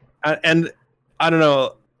 And I don't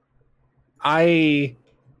know.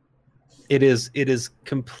 It is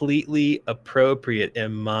completely appropriate,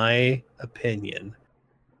 in my opinion,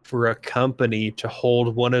 for a company to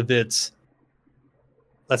hold one of its,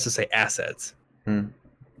 let's just say, assets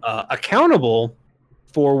accountable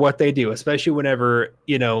for what they do, especially whenever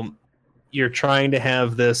you're trying to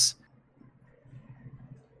have the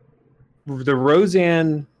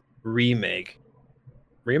Roseanne reboot,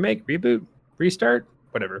 restart,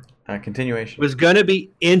 whatever. Continuation. Was going to be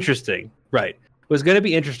interesting, right? Was going to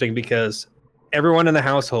be interesting because everyone in the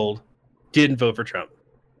household didn't vote for Trump,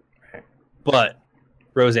 right. But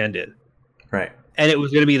Roseanne did, right? and it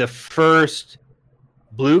was going to be the first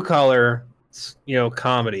blue collar,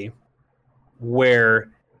 comedy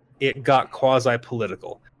where it got quasi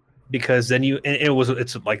political, because then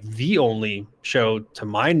it's like the only show to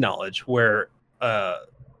my knowledge where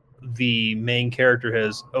the main character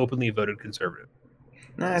has openly voted conservative.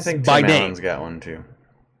 No, I think Tim Allen's got one too.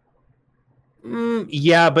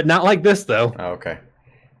 Yeah, but not like this though. Oh, okay.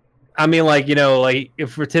 I mean, like,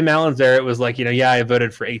 if for Tim Allen's there, it was like, yeah, I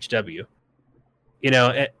voted for HW.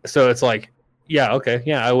 So it's like, yeah, okay,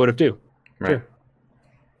 yeah, I would have too. Right. Sure.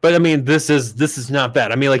 But I mean, this is not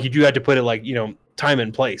bad. I mean, like, you do have to put it like, time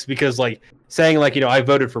and place, because like saying like, I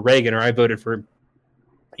voted for Reagan or I voted for,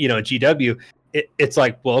 GW, it's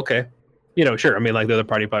like, well, okay, sure. I mean, like, the other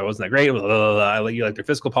party probably wasn't that great. Blah, blah, blah, blah. You like their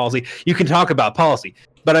fiscal policy. You can talk about policy,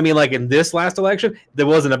 but I mean, like in this last election, there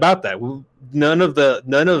wasn't about that. None of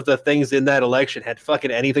the things in that election had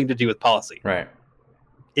fucking anything to do with policy. Right.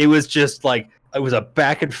 It was just like, it was a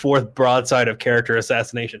back and forth broadside of character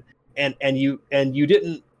assassination, and you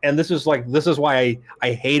didn't. And this is why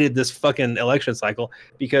I hated this fucking election cycle,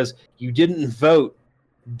 because you didn't vote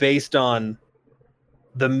based on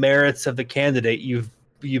the merits of the candidate. You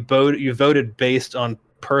voted based on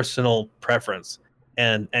personal preference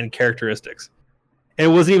and characteristics.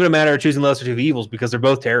 And it wasn't even a matter of choosing the lesser two evils, because they're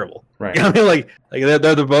both terrible. Right. I mean, like they're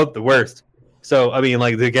both the worst. So I mean,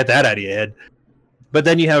 like, to get that out of your head. But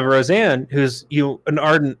then you have Roseanne, who's an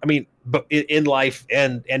ardent. I mean, but in life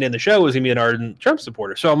and in the show is gonna be an ardent Trump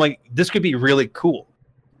supporter. So I'm like, this could be really cool,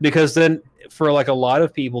 because then for like a lot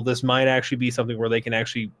of people, this might actually be something where they can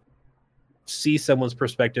actually see someone's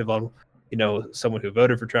perspective on, someone who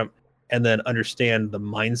voted for Trump, and then understand the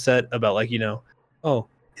mindset about like, oh,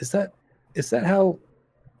 is that how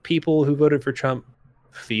people who voted for Trump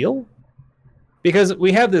feel? Because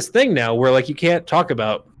we have this thing now where like you can't talk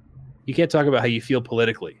about how you feel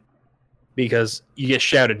politically, because you get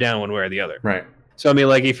shouted down one way or the other. Right. So I mean,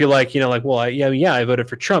 like, if you're like, like, well, I voted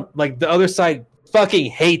for Trump. Like, the other side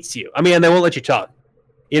fucking hates you. I mean, and they won't let you talk.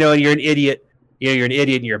 And you're an idiot. You're an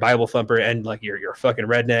idiot, and you're a Bible thumper, and like you're a fucking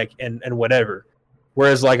redneck, and whatever.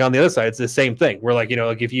 Whereas like on the other side, it's the same thing. Where like,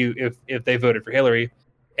 like if they voted for Hillary,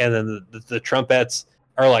 and then the Trumpettes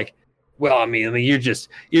are like, well, I mean, you're just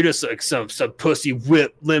like some pussy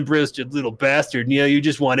whip, limp-wristed little bastard. You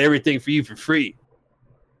just want everything for you for free.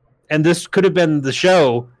 And this could have been the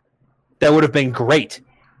show that would have been great.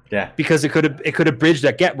 Yeah. Because it could have bridged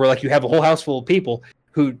that gap where like you have a whole house full of people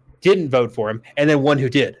who didn't vote for him, and then one who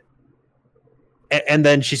did. And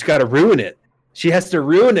then she's got to ruin it. She has to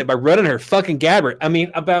ruin it by running her fucking Gabbard. I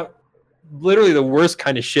mean, about literally the worst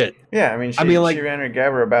kind of shit. Yeah, I mean, she ran her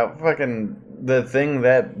Gabbard about fucking the thing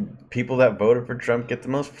that people that voted for Trump get the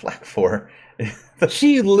most flack for.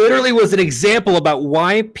 She literally was an example about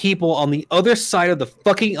why people on the other side of the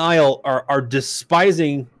fucking aisle are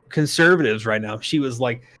despising conservatives right now. She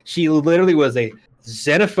literally was a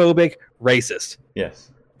xenophobic racist. Yes.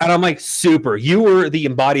 And I'm like, super, you were the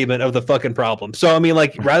embodiment of the fucking problem. So, I mean,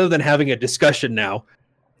 like, rather than having a discussion now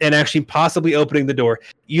and actually possibly opening the door,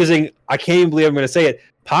 I can't even believe I'm going to say it,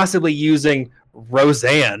 possibly using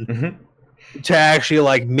Roseanne to actually,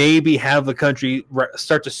 like, maybe have the country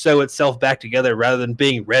start to sew itself back together rather than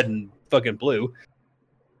being red and fucking blue.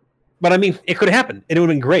 But, I mean, it could have happened, and it would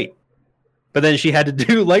have been great. But then she had to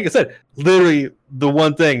do, like I said, literally the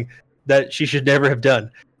one thing that she should never have done.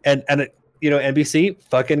 And NBC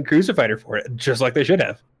fucking crucified her for it, just like they should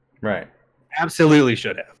have. Right. Absolutely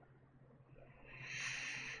should have.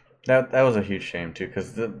 That was a huge shame, too,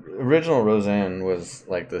 because the original Roseanne was,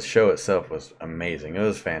 like, the show itself was amazing. It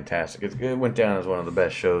was fantastic. It went down as one of the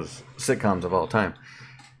best sitcoms of all time.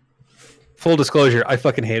 Full disclosure, I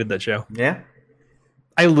fucking hated that show. Yeah?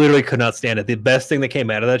 I literally could not stand it. The best thing that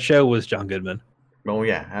came out of that show was John Goodman. Oh,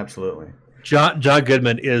 yeah, absolutely. John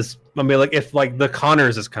Goodman is, I mean, like, if, like, The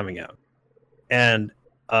Conners is coming out, and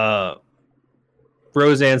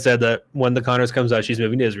Roseanne said that when The Conners comes out, she's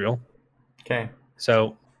moving to Israel. Okay.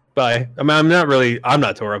 So, bye. I mean, I'm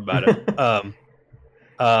not tore up about it.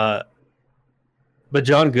 But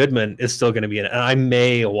John Goodman is still going to be in it, and I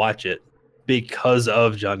may watch it because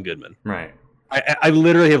of John Goodman. Right. I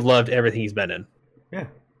literally have loved everything he's been in. Yeah.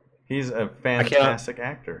 He's a fantastic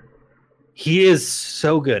actor. He is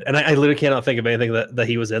so good. And I literally cannot think of anything that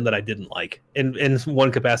he was in that I didn't like in one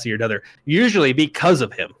capacity or another. Usually because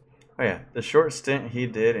of him. Oh, yeah. The short stint he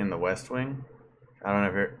did in The West Wing. I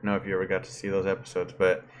don't know if you ever got to see those episodes,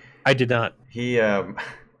 but... I did not. He,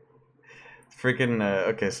 freaking...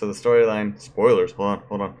 okay, so the storyline... Spoilers. Hold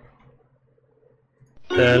on.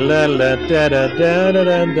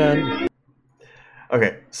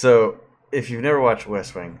 Okay, so if you've never watched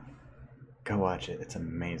West Wing, go watch it. It's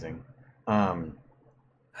amazing.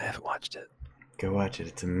 I haven't watched it. Go watch it.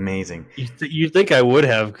 It's amazing. You think I would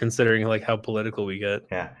have, considering like how political we get?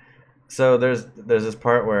 Yeah. So there's this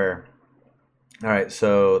part where, all right.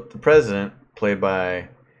 So the president, played by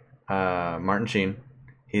Martin Sheen,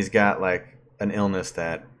 he's got like an illness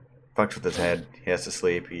that fucks with his head. He has to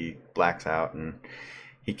sleep. He blacks out, and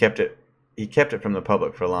he kept it. He kept it from the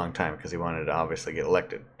public for a long time because he wanted to obviously get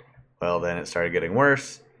elected. Well, then it started getting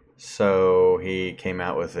worse, so he came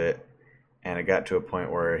out with it, and it got to a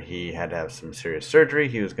point where he had to have some serious surgery.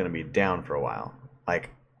 He was going to be down for a while, like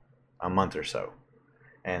a month or so,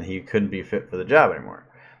 and he couldn't be fit for the job anymore.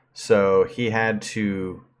 So he had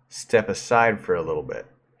to step aside for a little bit.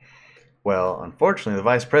 Well, unfortunately, the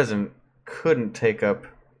vice president couldn't take up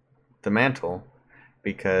the mantle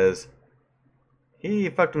because he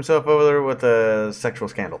fucked himself over with a sexual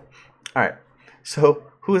scandal. All right, so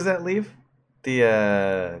who does that leave?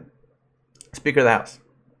 The Speaker of the House.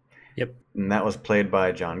 Yep. And that was played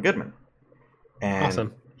by John Goodman. And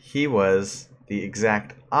Awesome. he was the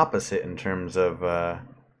exact opposite in terms of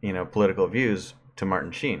political views to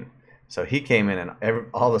Martin Sheen. So he came in and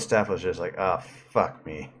all the staff was just like, oh, fuck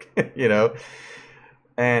me,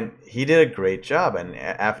 And he did a great job. And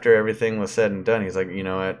after everything was said and done, he's like, you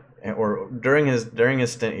know what? Or during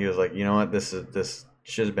his stint, he was like, you know what? This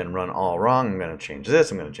should have been run all wrong. I'm going to change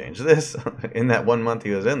this. I'm going to change this. In that 1 month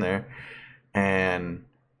he was in there. And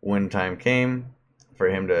when time came for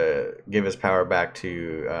him to give his power back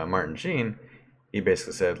to Martin Sheen, he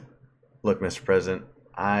basically said, look, Mr. President,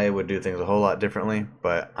 I would do things a whole lot differently,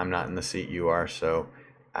 but I'm not in the seat you are, so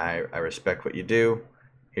I respect what you do.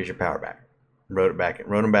 Here's your power back. Wrote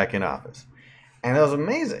him back in office. And that was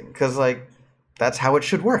amazing, because, like, that's how it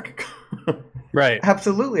should work. Right.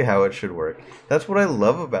 Absolutely how it should work. That's what I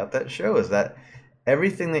love about that show, is that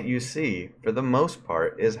everything that you see, for the most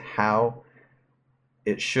part, is how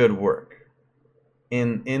it should work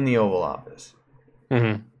in the Oval Office.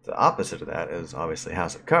 Mm-hmm. The opposite of that is obviously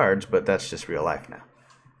House of Cards, but that's just real life now.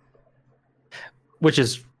 Which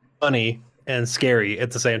is funny and scary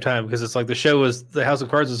at the same time, because it's like the House of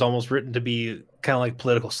Cards is almost written to be kind of like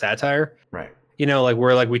political satire. Right. You know, like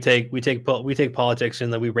where like we take politics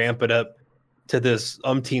and then we ramp it up to this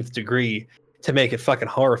umpteenth degree to make it fucking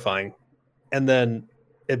horrifying, and then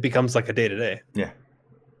it becomes like a day to day. Yeah.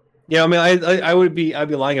 Yeah, I mean, I'd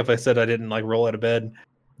be lying if I said I didn't like roll out of bed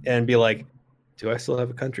and be like, do I still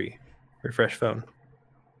have a country? Refresh phone.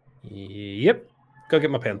 Yep. Go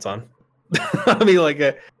get my pants on. I mean, like,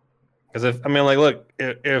 because look,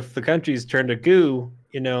 if the country's turned to goo,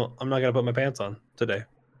 I'm not gonna put my pants on today.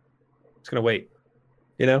 Just gonna wait.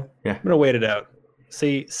 Yeah. I'm gonna wait it out.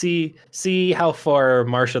 See how far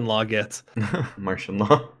Martian law gets. Martian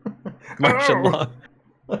law. Martian law.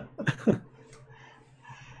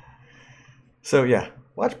 So yeah,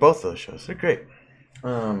 watch both of those shows. They're great.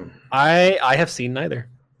 I have seen neither.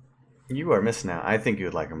 You are missing out. I think you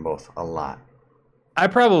would like them both a lot. I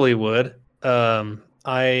probably would. I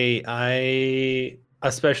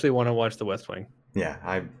especially want to watch The West Wing. Yeah,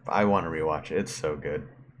 I want to rewatch it. It's so good.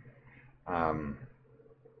 But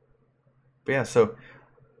yeah, so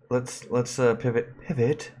let's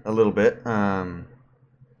pivot a little bit.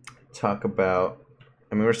 Talk about.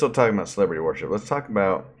 I mean, we're still talking about celebrity worship. Let's talk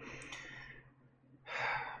about.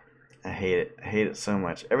 I hate it. I hate it so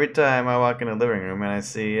much. Every time I walk in a living room and I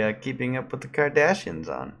see Keeping Up with the Kardashians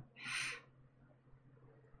on.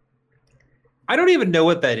 I don't even know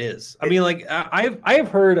what that is. I mean, like I have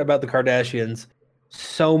heard about the Kardashians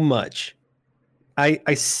so much.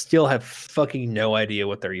 I still have fucking no idea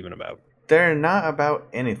what they're even about. They're not about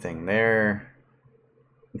anything.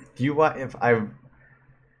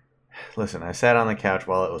 Listen, I sat on the couch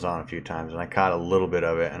while it was on a few times and I caught a little bit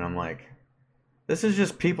of it and I'm like, this is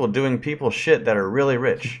just people doing people shit that are really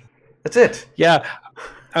rich. That's it. Yeah.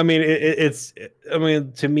 I mean,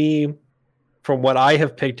 to me, from what I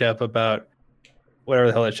have picked up about whatever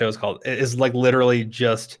the hell that show is called, it is like literally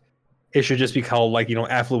it should just be called like,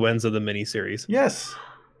 Affluenza the miniseries. Yes,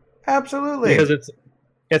 absolutely. Because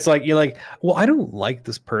it's like, you're like, well, I don't like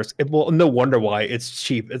this person. Well, no wonder why. It's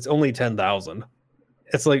cheap. It's only 10,000.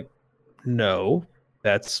 It's like, no,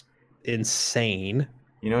 that's insane.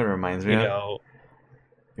 You know what it reminds me of?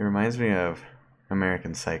 It reminds me of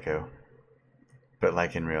American Psycho, but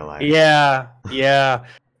like in real life. Yeah,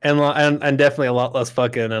 and definitely a lot less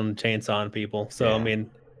fucking and chainsaw on people. So yeah. I mean,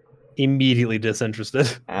 immediately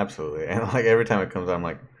disinterested. Absolutely, and like every time it comes on, I'm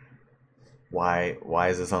like, why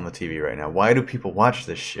is this on the TV right now? Why do people watch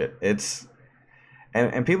this shit? It's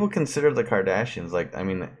and people consider the Kardashians like, I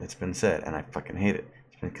mean, it's been said, and I fucking hate it.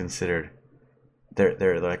 It's been considered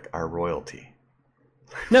they're like our royalty.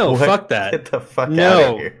 No, fuck that. Get the fuck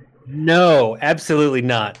out of here. No, absolutely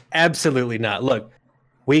not. Absolutely not. Look,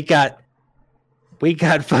 we got we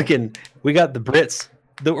got the Brits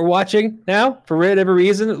that we're watching now for whatever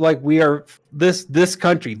reason. Like we are this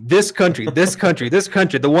country,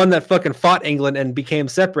 the one that fucking fought England and became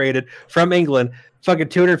separated from England fucking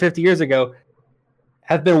 250 years ago,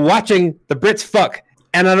 have been watching the Brits fuck,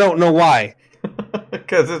 and I don't know why.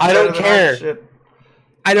 Because I don't care.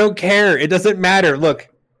 I don't care. It doesn't matter. Look,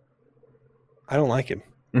 I don't like him.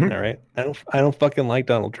 Mhm. All right, I don't fucking like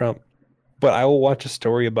Donald Trump, but I will watch a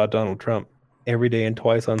story about Donald Trump every day and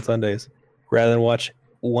twice on Sundays, rather than watch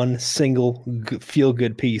one single feel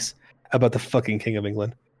good piece about the fucking King of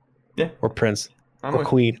England, or Prince, or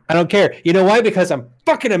Queen. I don't care. You know why? Because I'm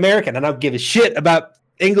fucking American and I don't give a shit about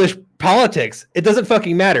English politics. It doesn't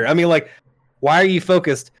fucking matter. I mean, like, why are you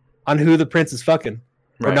focused on who the Prince is fucking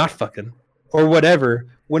or not fucking or whatever?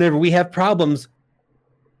 Whenever we have problems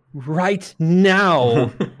right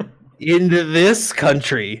now in this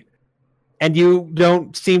country, and you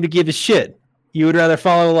don't seem to give a shit. You would rather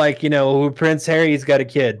follow, like, you know, Prince Harry's got a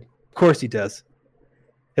kid. Of course he does.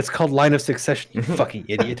 It's called line of succession, you fucking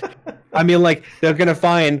idiot. I mean, like, they're gonna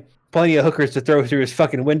find plenty of hookers to throw through his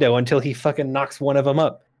fucking window until he fucking knocks one of them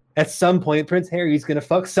up. At some point, Prince Harry's gonna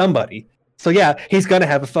fuck somebody. So yeah, he's gonna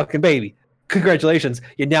have a fucking baby. Congratulations.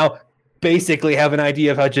 You now basically have an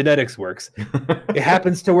idea of how genetics works. It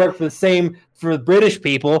happens to work for the same for British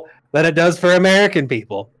people that it does for American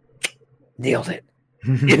people. Nailed it.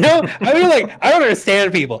 You know? I mean, like, I don't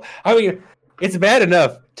understand people. I mean, it's bad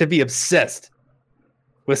enough to be obsessed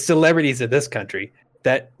with celebrities in this country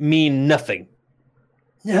that mean nothing.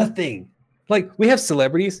 Nothing. Like, we have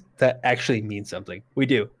celebrities that actually mean something. We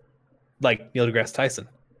do. Like Neil deGrasse Tyson.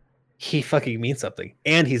 He fucking means something.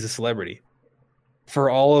 And he's a celebrity. For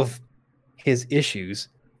all of his issues,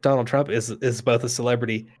 Donald Trump is both a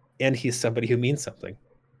celebrity and he's somebody who means something.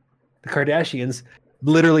 The Kardashians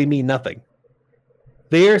literally mean nothing.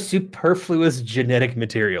 They are superfluous genetic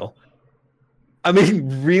material. I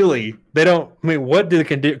mean, really, they don't. I mean, what do the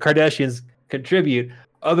Kardashians contribute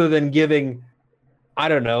other than giving, I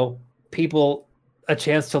don't know, people a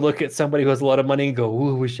chance to look at somebody who has a lot of money and go,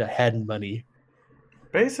 "Ooh, wish I had money."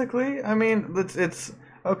 Basically, I mean, it's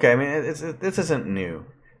okay. I mean, this isn't new.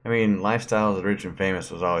 I mean, lifestyles of the rich and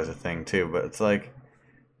famous was always a thing too. But it's like,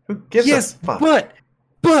 who gives a fuck?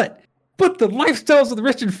 But the lifestyles of the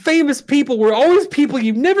rich and famous people were always people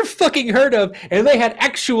you've never fucking heard of, and they had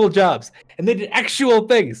actual jobs, and they did actual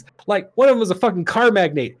things. Like, one of them was a fucking car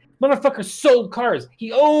magnate. Motherfucker sold cars.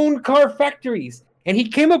 He owned car factories, and he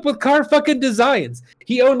came up with car fucking designs.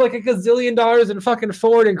 He owned like $1 gazillion in fucking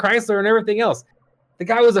Ford and Chrysler and everything else. The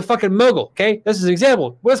guy was a fucking mogul, okay? This is an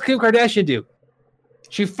example. What does Kim Kardashian do?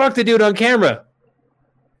 She fucked a dude on camera.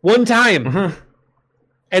 One time.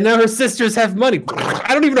 And now her sisters have money.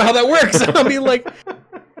 I don't even know how that works. I mean, like,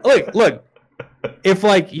 look.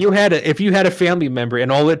 If you had a family member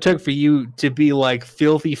and all it took for you to be like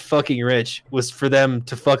filthy fucking rich was for them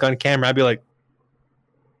to fuck on camera, I'd be like,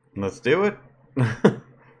 let's do it.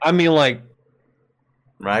 I mean, like,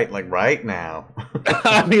 right now.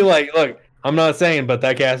 I mean, like, look, I'm not saying, but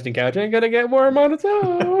that casting couch ain't gonna get warm on its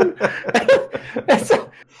own.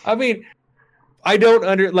 I mean, I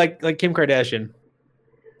don't like Kim Kardashian.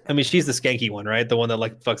 I mean, she's the skanky one, right? The one that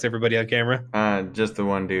like fucks everybody on camera. Just the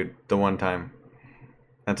one dude, the one time.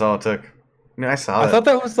 That's all it took. No, I saw it. I thought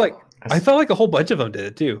that was like, I felt like a whole bunch of them did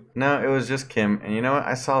it too. No, it was just Kim, and you know what?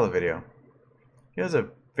 I saw the video. It was a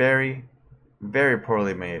very, very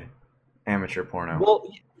poorly made amateur porno.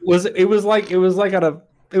 Well, it was like on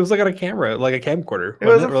a camera, like a camcorder. It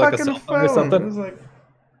was a like fucking a phone. Or something. It was like.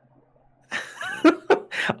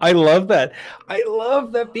 I love that. I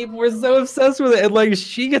love that people were so obsessed with it. And like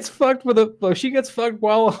she gets fucked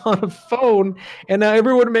while on a phone, and now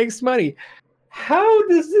everyone makes money. How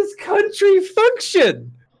does this country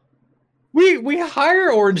function? We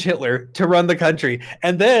hire Orange Hitler to run the country,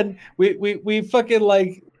 and then we fucking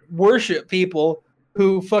like worship people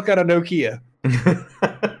who fuck out a Nokia.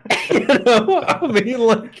 You know, I mean,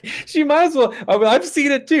 like, she might as well. I mean, I've seen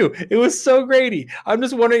it too. It was so grainy. I'm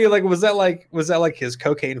just wondering, like, was that like his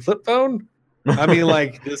cocaine flip phone? I mean,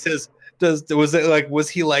 like, was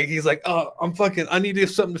he like, he's like, oh, I need to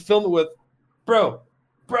have something to film it with, bro,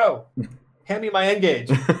 hand me my N-Gage.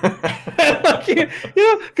 Like, you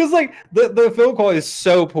know, because like the film quality is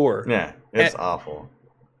so poor. Yeah, it's awful.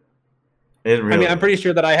 It really. I mean, I'm pretty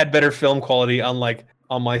sure that I had better film quality on my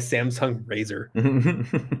Samsung Razr.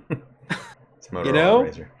 It's Motorola, you know,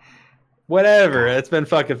 Razr. Whatever. It's been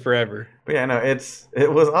fucking forever. But yeah, no,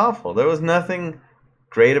 it was awful. There was nothing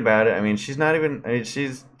great about it. I mean, she's not even. I mean,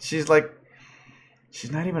 she's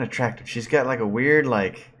not even attractive. She's got like a weird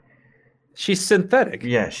like She's synthetic.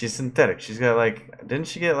 Yeah, she's synthetic. She's got like, didn't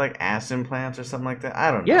she get like ass implants or something like that?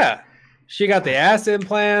 I don't know. Yeah. She got the ass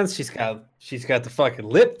implants. She's got the fucking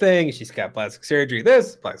lip thing. She's got plastic surgery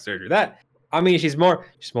this, plastic surgery that. I mean, she's more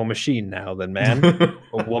machine now than man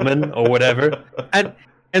or woman or whatever.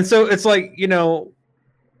 And so it's like, you know,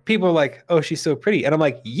 people are like, oh, she's so pretty. And I'm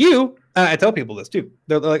like, you, I tell people this too.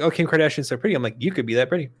 They're like, oh, Kim Kardashian's so pretty. I'm like, you could be that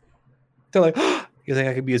pretty. They're like, oh, you think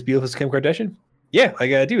I could be as beautiful as Kim Kardashian? Yeah, all I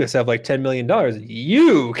gotta do is have like $10 million.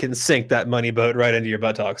 You can sink that money boat right into your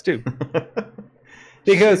buttocks too.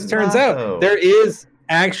 Because it turns out there is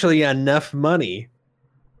actually enough money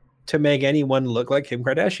to make anyone look like Kim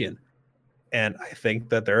Kardashian. And I think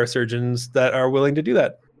that there are surgeons that are willing to do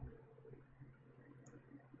that.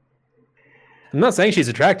 I'm not saying she's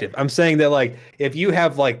attractive. I'm saying that, like, if you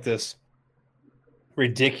have like this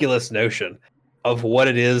ridiculous notion of what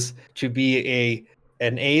it is to be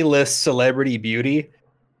an A-list celebrity beauty,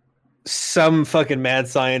 some fucking mad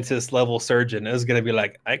scientist level surgeon is going to be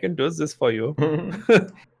like, I can do this for you.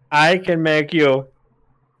 I can make you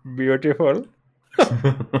beautiful.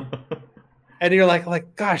 And you're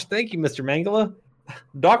like, gosh, thank you, Mr. Mangala.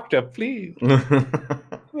 Doctor, please.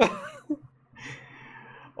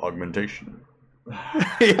 Augmentation.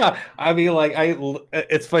 Yeah, I mean, like,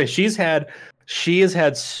 it's funny. She has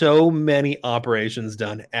had so many operations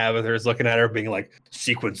done. Avathar's looking at her being like,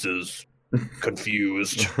 sequences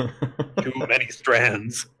confused, too many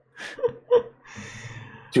strands,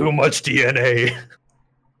 too much DNA.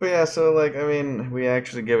 But yeah, so like, I mean, we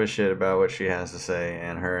actually give a shit about what she has to say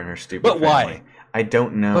and her stupid but why? family. I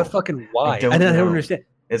don't know. But fucking why? I don't understand.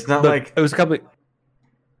 It's not Look, like it was a couple.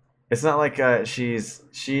 It's not like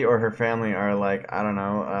she or her family are like, I don't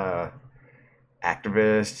know,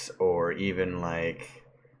 activists or even like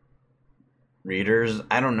readers.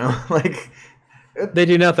 I don't know. Like, they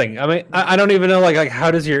do nothing. I mean, I don't even know. Like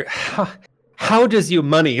how does you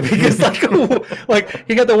money? Because like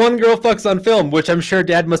you got the one girl fucks on film, which I'm sure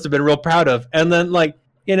Dad must have been real proud of, and then like,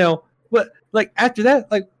 you know, what, like after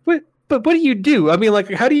that, like what? But what do you do? I mean,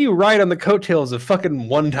 like, how do you ride on the coattails of fucking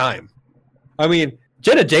one time? I mean,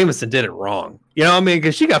 Jenna Jameson did it wrong. You know what I mean?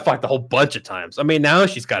 Because she got fucked a whole bunch of times. I mean, now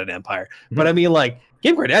she's got an empire. But I mean, like,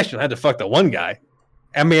 Kim Kardashian had to fuck the one guy.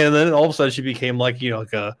 I mean, and then all of a sudden she became like, you know,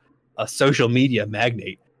 like a social media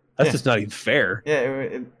magnate. That's just not even fair.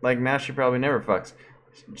 Yeah, like now she probably never fucks.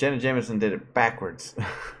 Jenna Jameson did it backwards.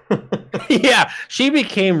 Yeah, she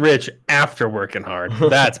became rich after working hard.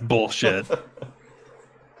 That's bullshit.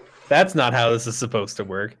 That's not how this is supposed to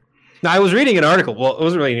work. Now, I was reading an article. Well, I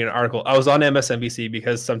wasn't reading an article. I was on MSNBC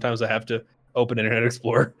because sometimes I have to open Internet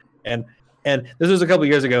Explorer. And this was a couple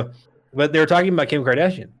years ago. But they were talking about Kim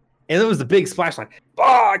Kardashian. And it was the big splash line.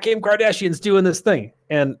 Kim Kardashian's doing this thing.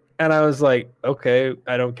 And I was like, okay,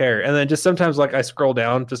 I don't care. And then just sometimes like I scroll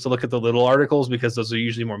down just to look at the little articles because those are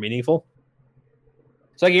usually more meaningful.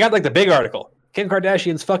 So like you got like the big article. Kim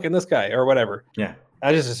Kardashian's fucking this guy or whatever. Yeah.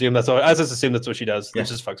 I just assume that's what she does. Yeah. It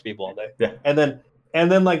just fucks people all day. Yeah. And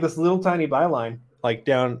then like this little tiny byline, like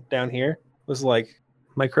down here, was like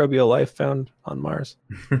microbial life found on Mars.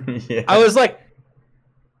 Yeah. I was like,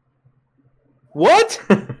 what?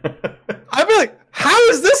 I'd be like, how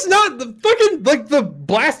is this not the fucking like the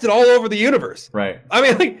blasted all over the universe? Right. I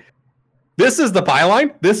mean, like, this is the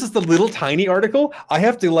byline. This is the little tiny article. I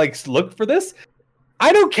have to like look for this.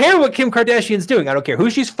 I don't care what Kim Kardashian's doing. I don't care who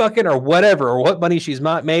she's fucking or whatever, or what money she's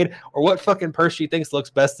not made, or what fucking purse she thinks looks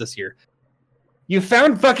best this year. You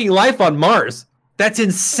found fucking life on Mars. That's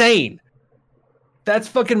insane. That's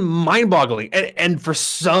fucking mind-boggling. And for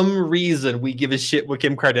some reason, we give a shit what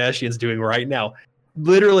Kim Kardashian's doing right now.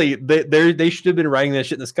 Literally, they should have been writing that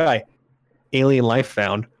shit in the sky. Alien life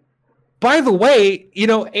found. By the way, you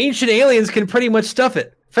know, ancient aliens can pretty much stuff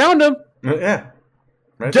it. Found them. Yeah.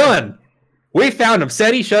 Right done. There. We found him.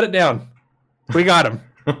 SETI, shut it down. We got him.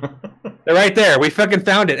 They're right there. We fucking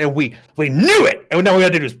found it, and we knew it. And now we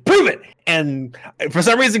got to do is prove it. And for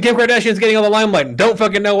some reason, Kim Kardashian's getting all the limelight, and don't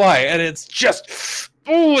fucking know why. And it's just,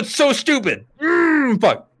 it's so stupid.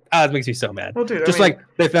 Fuck. It makes me so mad. Well, dude, just like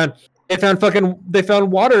they found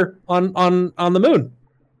water on the moon.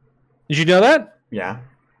 Did you know that? Yeah.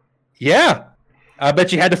 Yeah. I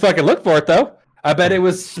bet you had to fucking look for it though. I bet it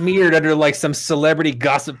was smeared under like some celebrity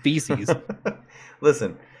gossip feces.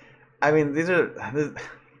 Listen, I mean, I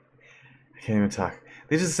can't even talk.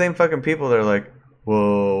 These are the same fucking people that are like,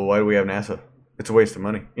 whoa, why do we have NASA? It's a waste of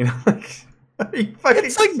money. You know, like, are you fucking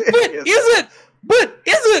it's like, serious? But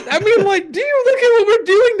is it? I mean, like, do you look at what we're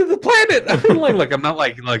doing to the planet? I mean, like, look, I'm not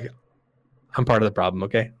like, I'm part of the problem,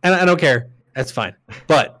 okay? And I don't care. That's fine.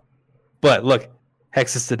 But look,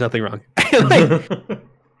 Hexus did nothing wrong. Like,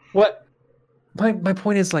 what? My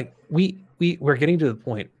point is, like, we're getting to the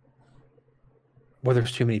point where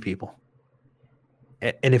there's too many people,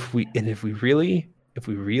 and if we really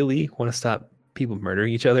want to stop people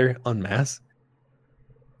murdering each other en masse,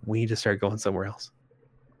 we need to start going somewhere else,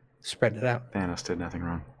 spreading it out. Thanos did nothing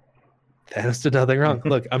wrong. Thanos did nothing wrong.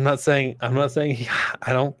 Look, I'm not saying I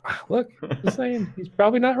don't look. I'm just saying he's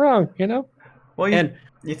probably not wrong. Well,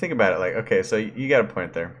 you think about it, like, okay, so you got a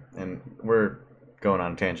point there, and we're going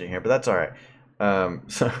on a tangent here, but that's all right.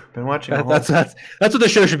 So I've been watching. That's what the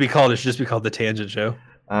show should be called. It should just be called The Tangent Show.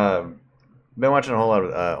 Been watching a whole lot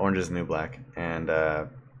of Orange Is the New Black, and oh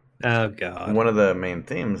god, one of the main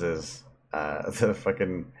themes is the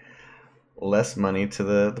fucking less money to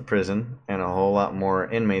the prison and a whole lot more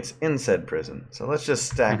inmates in said prison. So let's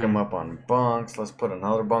just stack them up on bunks. Let's put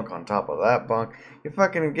another bunk on top of that bunk. You're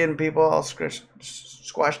fucking getting people all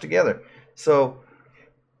squashed together. So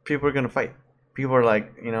people are gonna fight. People are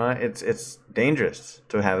like, it's dangerous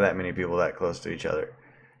to have that many people that close to each other.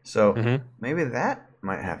 So maybe that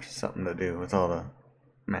might have something to do with all the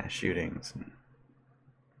mass shootings.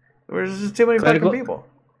 There's just too many fucking people.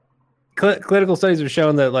 Clinical studies have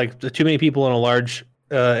shown that like too many people in a large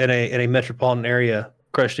in a metropolitan area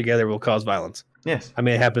crushed together will cause violence. Yes. I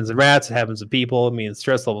mean, it happens in rats. It happens in people. I mean,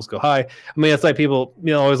 stress levels go high. I mean, it's like people,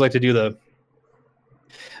 always like to do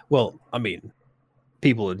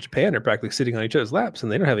people in Japan are practically sitting on each other's laps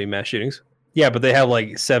and they don't have any mass shootings. Yeah, but they have like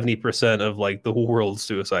 70% of like the world's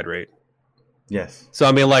suicide rate. Yes. So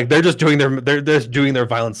I mean, like they're just doing their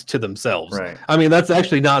violence to themselves. Right. I mean, that's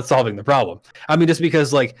actually not solving the problem. I mean, just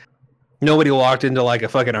because like nobody walked into like a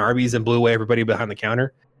fucking Arby's and blew away everybody behind the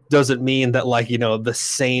counter doesn't mean that like, the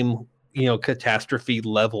same, catastrophe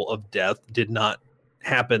level of death did not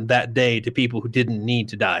happen that day to people who didn't need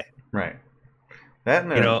to die. Right. That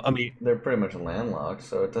and they're pretty much landlocked,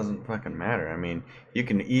 so it doesn't fucking matter. I mean, you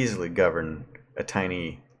can easily govern a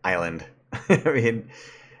tiny island. I mean,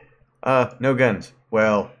 no guns.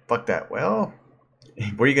 Well, fuck that. Well,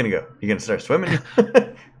 where are you gonna go? You gonna start swimming?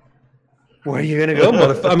 Where are you gonna go,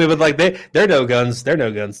 motherfucker? I mean, but like they're no guns. Their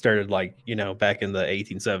no guns started like back in the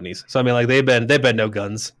 1870s. So I mean, like they've been no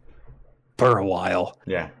guns for a while.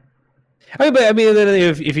 Yeah. Then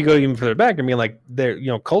if you go even further back, I mean, like they're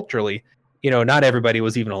culturally, not everybody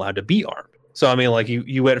was even allowed to be armed. So I mean, like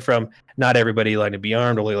you went from not everybody allowed to be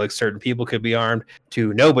armed, only like certain people could be armed,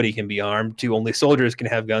 to nobody can be armed, to only soldiers can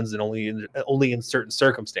have guns and only in certain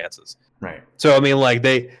circumstances. Right. So I mean, like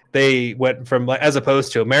they went from like, as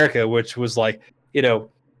opposed to America, which was like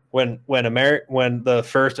when the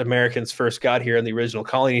first Americans first got here in the original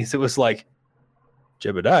colonies, it was like,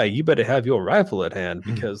 Jebediah, you better have your rifle at hand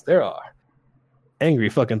because there are angry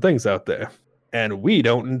fucking things out there, and we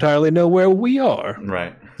don't entirely know where we are.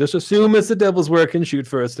 Right. Just assume it's the devil's work and shoot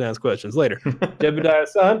first and ask questions later.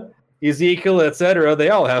 Jebediah's son, Ezekiel, etc., they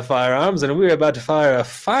all have firearms, and we're about to fire a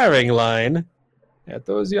firing line at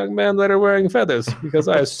those young men that are wearing feathers because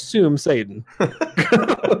I assume Satan.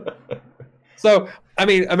 So, I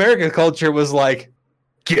mean, American culture was like,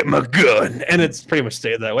 get my gun, and it's pretty much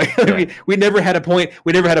stayed that way. Yeah. we never had a point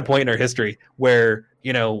in our history where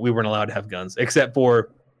we weren't allowed to have guns, except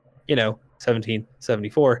for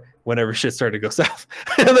 1774, whenever shit started to go south.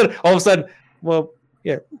 And then all of a sudden, well,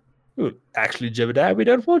 yeah, ooh, actually, Jebediah, we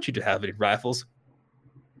don't want you to have any rifles.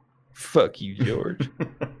 Fuck you, George.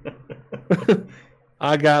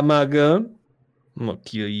 I got my gun. I'm gonna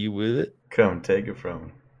kill you with it. Come take it from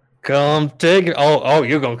me. Come take it. Oh,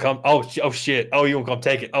 you're gonna come. Oh shit. Oh, you gonna come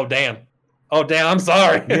take it. Oh, damn. I'm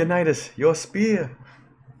sorry. Leonidas, your spear.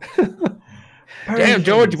 Damn,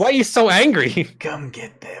 George, why are you so angry? Come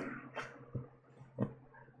get them.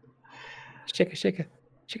 Shika.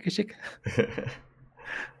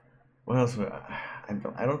 What else?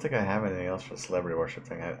 I don't think I have anything else for the celebrity worship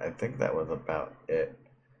thing. I think that was about it.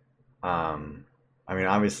 I mean,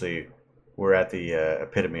 obviously, we're at the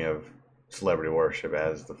epitome of celebrity worship,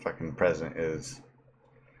 as the fucking president is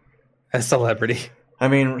a celebrity. I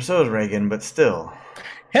mean, so is Reagan, but still.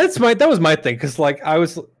 That was my thing, because like I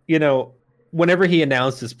was, whenever he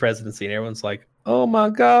announced his presidency, and everyone's like, "Oh my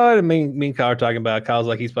god!" I mean, me and Kyle were talking about it. Kyle's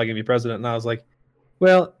like, "He's probably gonna be president," and I was like,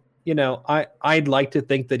 "Well, I'd like to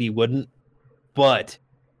think that he wouldn't, but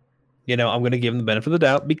I'm gonna give him the benefit of the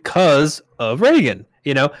doubt because of Reagan,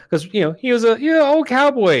 because he was a old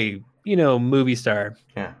cowboy." Movie star.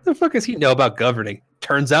 Yeah. The fuck does he know about governing?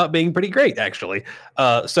 Turns out being pretty great, actually.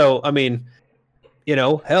 So I mean,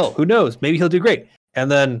 hell, who knows? Maybe he'll do great. And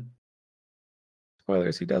then,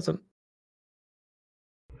 spoilers, he doesn't.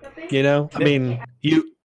 I mean,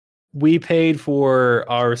 we paid for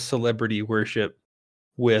our celebrity worship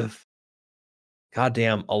with,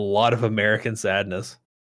 goddamn, a lot of American sadness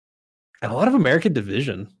and a lot of American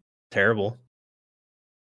division. terrible.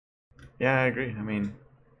 Yeah, I agree. I mean,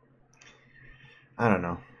 I don't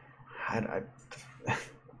know.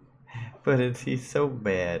 But he's so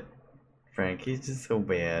bad, Frank. He's just so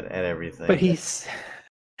bad at everything. But he's.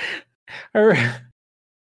 I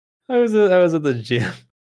was at the gym.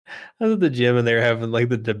 I was at the gym and they were having like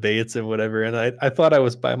the debates and whatever, and I thought I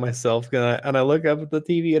was by myself, and I look up at the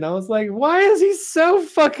TV and I was like, why is he so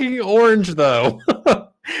fucking orange though?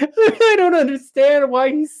 I don't understand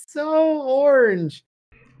why he's so orange.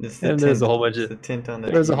 And there's a whole bunch of the tint on the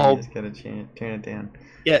TV. You just gotta turn it down.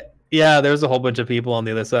 Yeah. There's a whole bunch of people on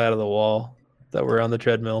the other side of the wall that were on the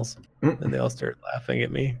treadmills, and they all started laughing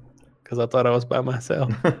at me because I thought I was by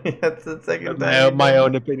myself. That's the second time. My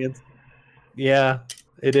own opinions. Yeah,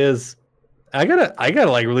 it is. I gotta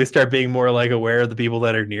like really start being more like aware of the people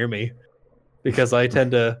that are near me, because I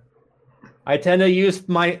tend to use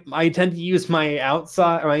my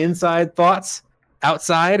inside thoughts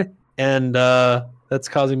outside, and that's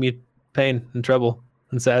causing me pain and trouble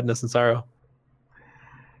and sadness and sorrow.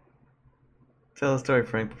 Tell a story,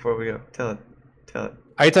 Frank, before we go. Tell it. Are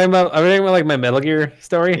you talking about like my Metal Gear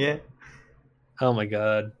story? Yeah. Oh my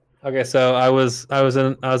god. Okay, so I was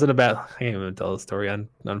in a battle. I can't even tell the story on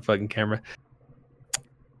fucking camera.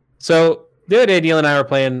 So the other day, Neil and I were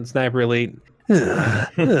playing Sniper Elite. You're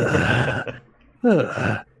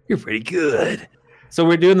pretty good. So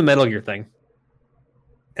we're doing the Metal Gear thing,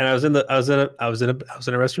 and I was in a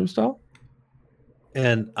restroom stall,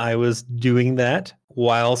 and I was doing that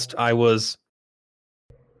whilst I was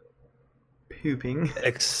pooping,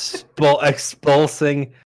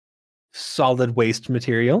 expulsing solid waste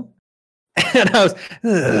material. And I was,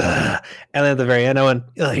 and then at the very end, I went,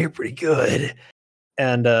 "Oh, you're pretty good."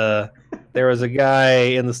 And there was a guy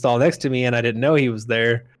in the stall next to me, and I didn't know he was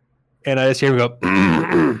there. And I just hear him go,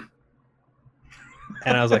 and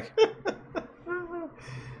I was like,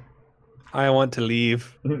 "I want to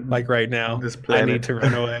leave, like right now. I need to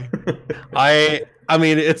run away." I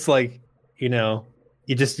mean, it's like, you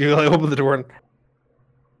like open the door and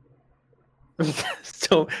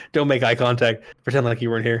don't make eye contact. Pretend like you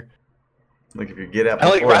weren't here. Like if you get out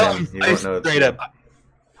before him, you won't know.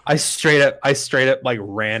 I straight up like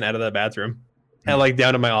ran out of the bathroom and like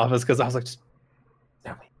down to my office because I was like, just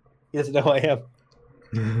tell me. He doesn't know who I am.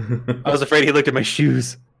 I was afraid he looked at my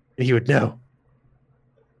shoes and he would know.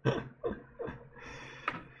 That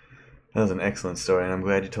was an excellent story, and I'm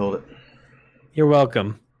glad you told it. You're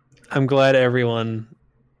welcome. I'm glad everyone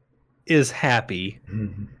is happy.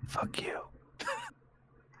 Fuck you.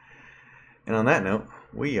 And on that note,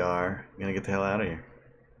 we are gonna get the hell out of here.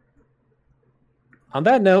 On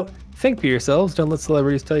that note, think for yourselves. Don't let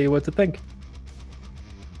celebrities tell you what to think.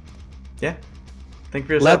 Yeah. Think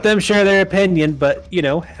for yourself. Let them share their opinion, but,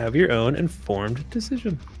 have your own informed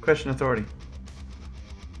decision. Question authority.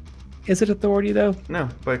 Is it authority, though? No,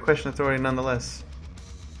 but question authority nonetheless.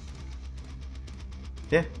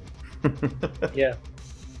 Yeah. Yeah.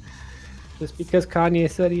 Just because Kanye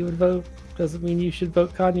said he would vote doesn't mean you should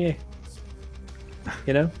vote Kanye.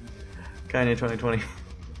 Kanye 2020.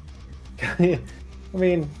 I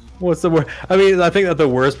mean, what's the worst? I mean, I think that the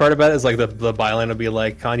worst part about it is like the byline will be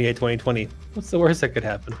like Kanye 2020. What's the worst that could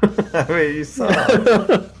happen? I mean, you saw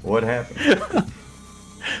what happened.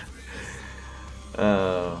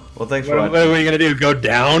 Well, thanks for watching. What are you gonna do? Go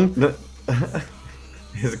down?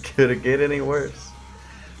 Could it get any worse?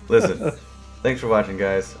 Listen, thanks for watching,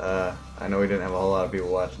 guys. I know we didn't have a whole lot of people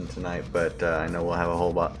watching tonight, but I know we'll have a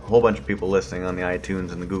whole bunch of people listening on the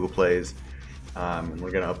iTunes and the Google Plays. And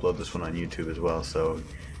we're going to upload this one on YouTube as well, so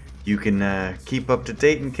you can keep up to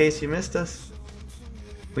date in case you missed us.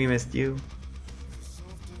 We missed you.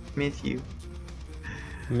 Miss you.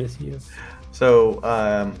 Miss you. So,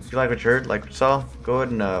 if you like what you heard, like what you saw, go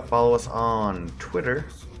ahead and follow us on Twitter,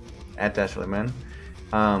 @DashlyMen.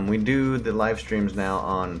 We do the live streams now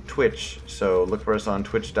on Twitch, so look for us on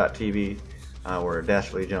twitch.tv. We're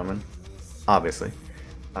Dastardly Gentlemen, obviously.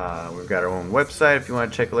 We've got our own website if you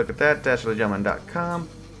want to take a look at that, dastardlygentlemen.com.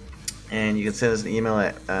 And you can send us an email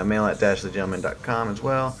at mail@dastardlygentlemen.com as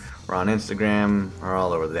well. We're on Instagram. We're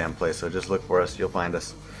all over the damn place, so just look for us. You'll find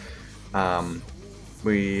us.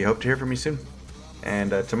 We hope to hear from you soon.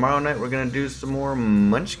 And tomorrow night we're going to do some more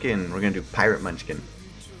Munchkin. We're going to do Pirate Munchkin.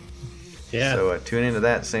 Yeah. So tune into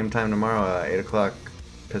that same time tomorrow, 8 o'clock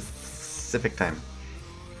Pacific time.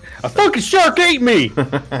 A fucking shark ate me!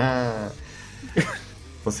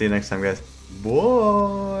 We'll see you next time, guys.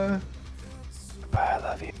 Boy. Bye, I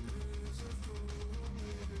love you.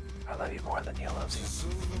 I love you more than Neil loves you.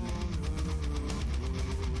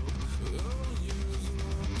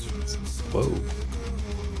 Whoa.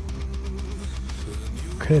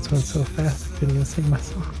 Credits went so fast, I couldn't even sing my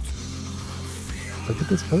song. look at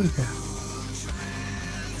this photograph.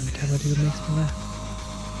 Every time I do, it makes me laugh.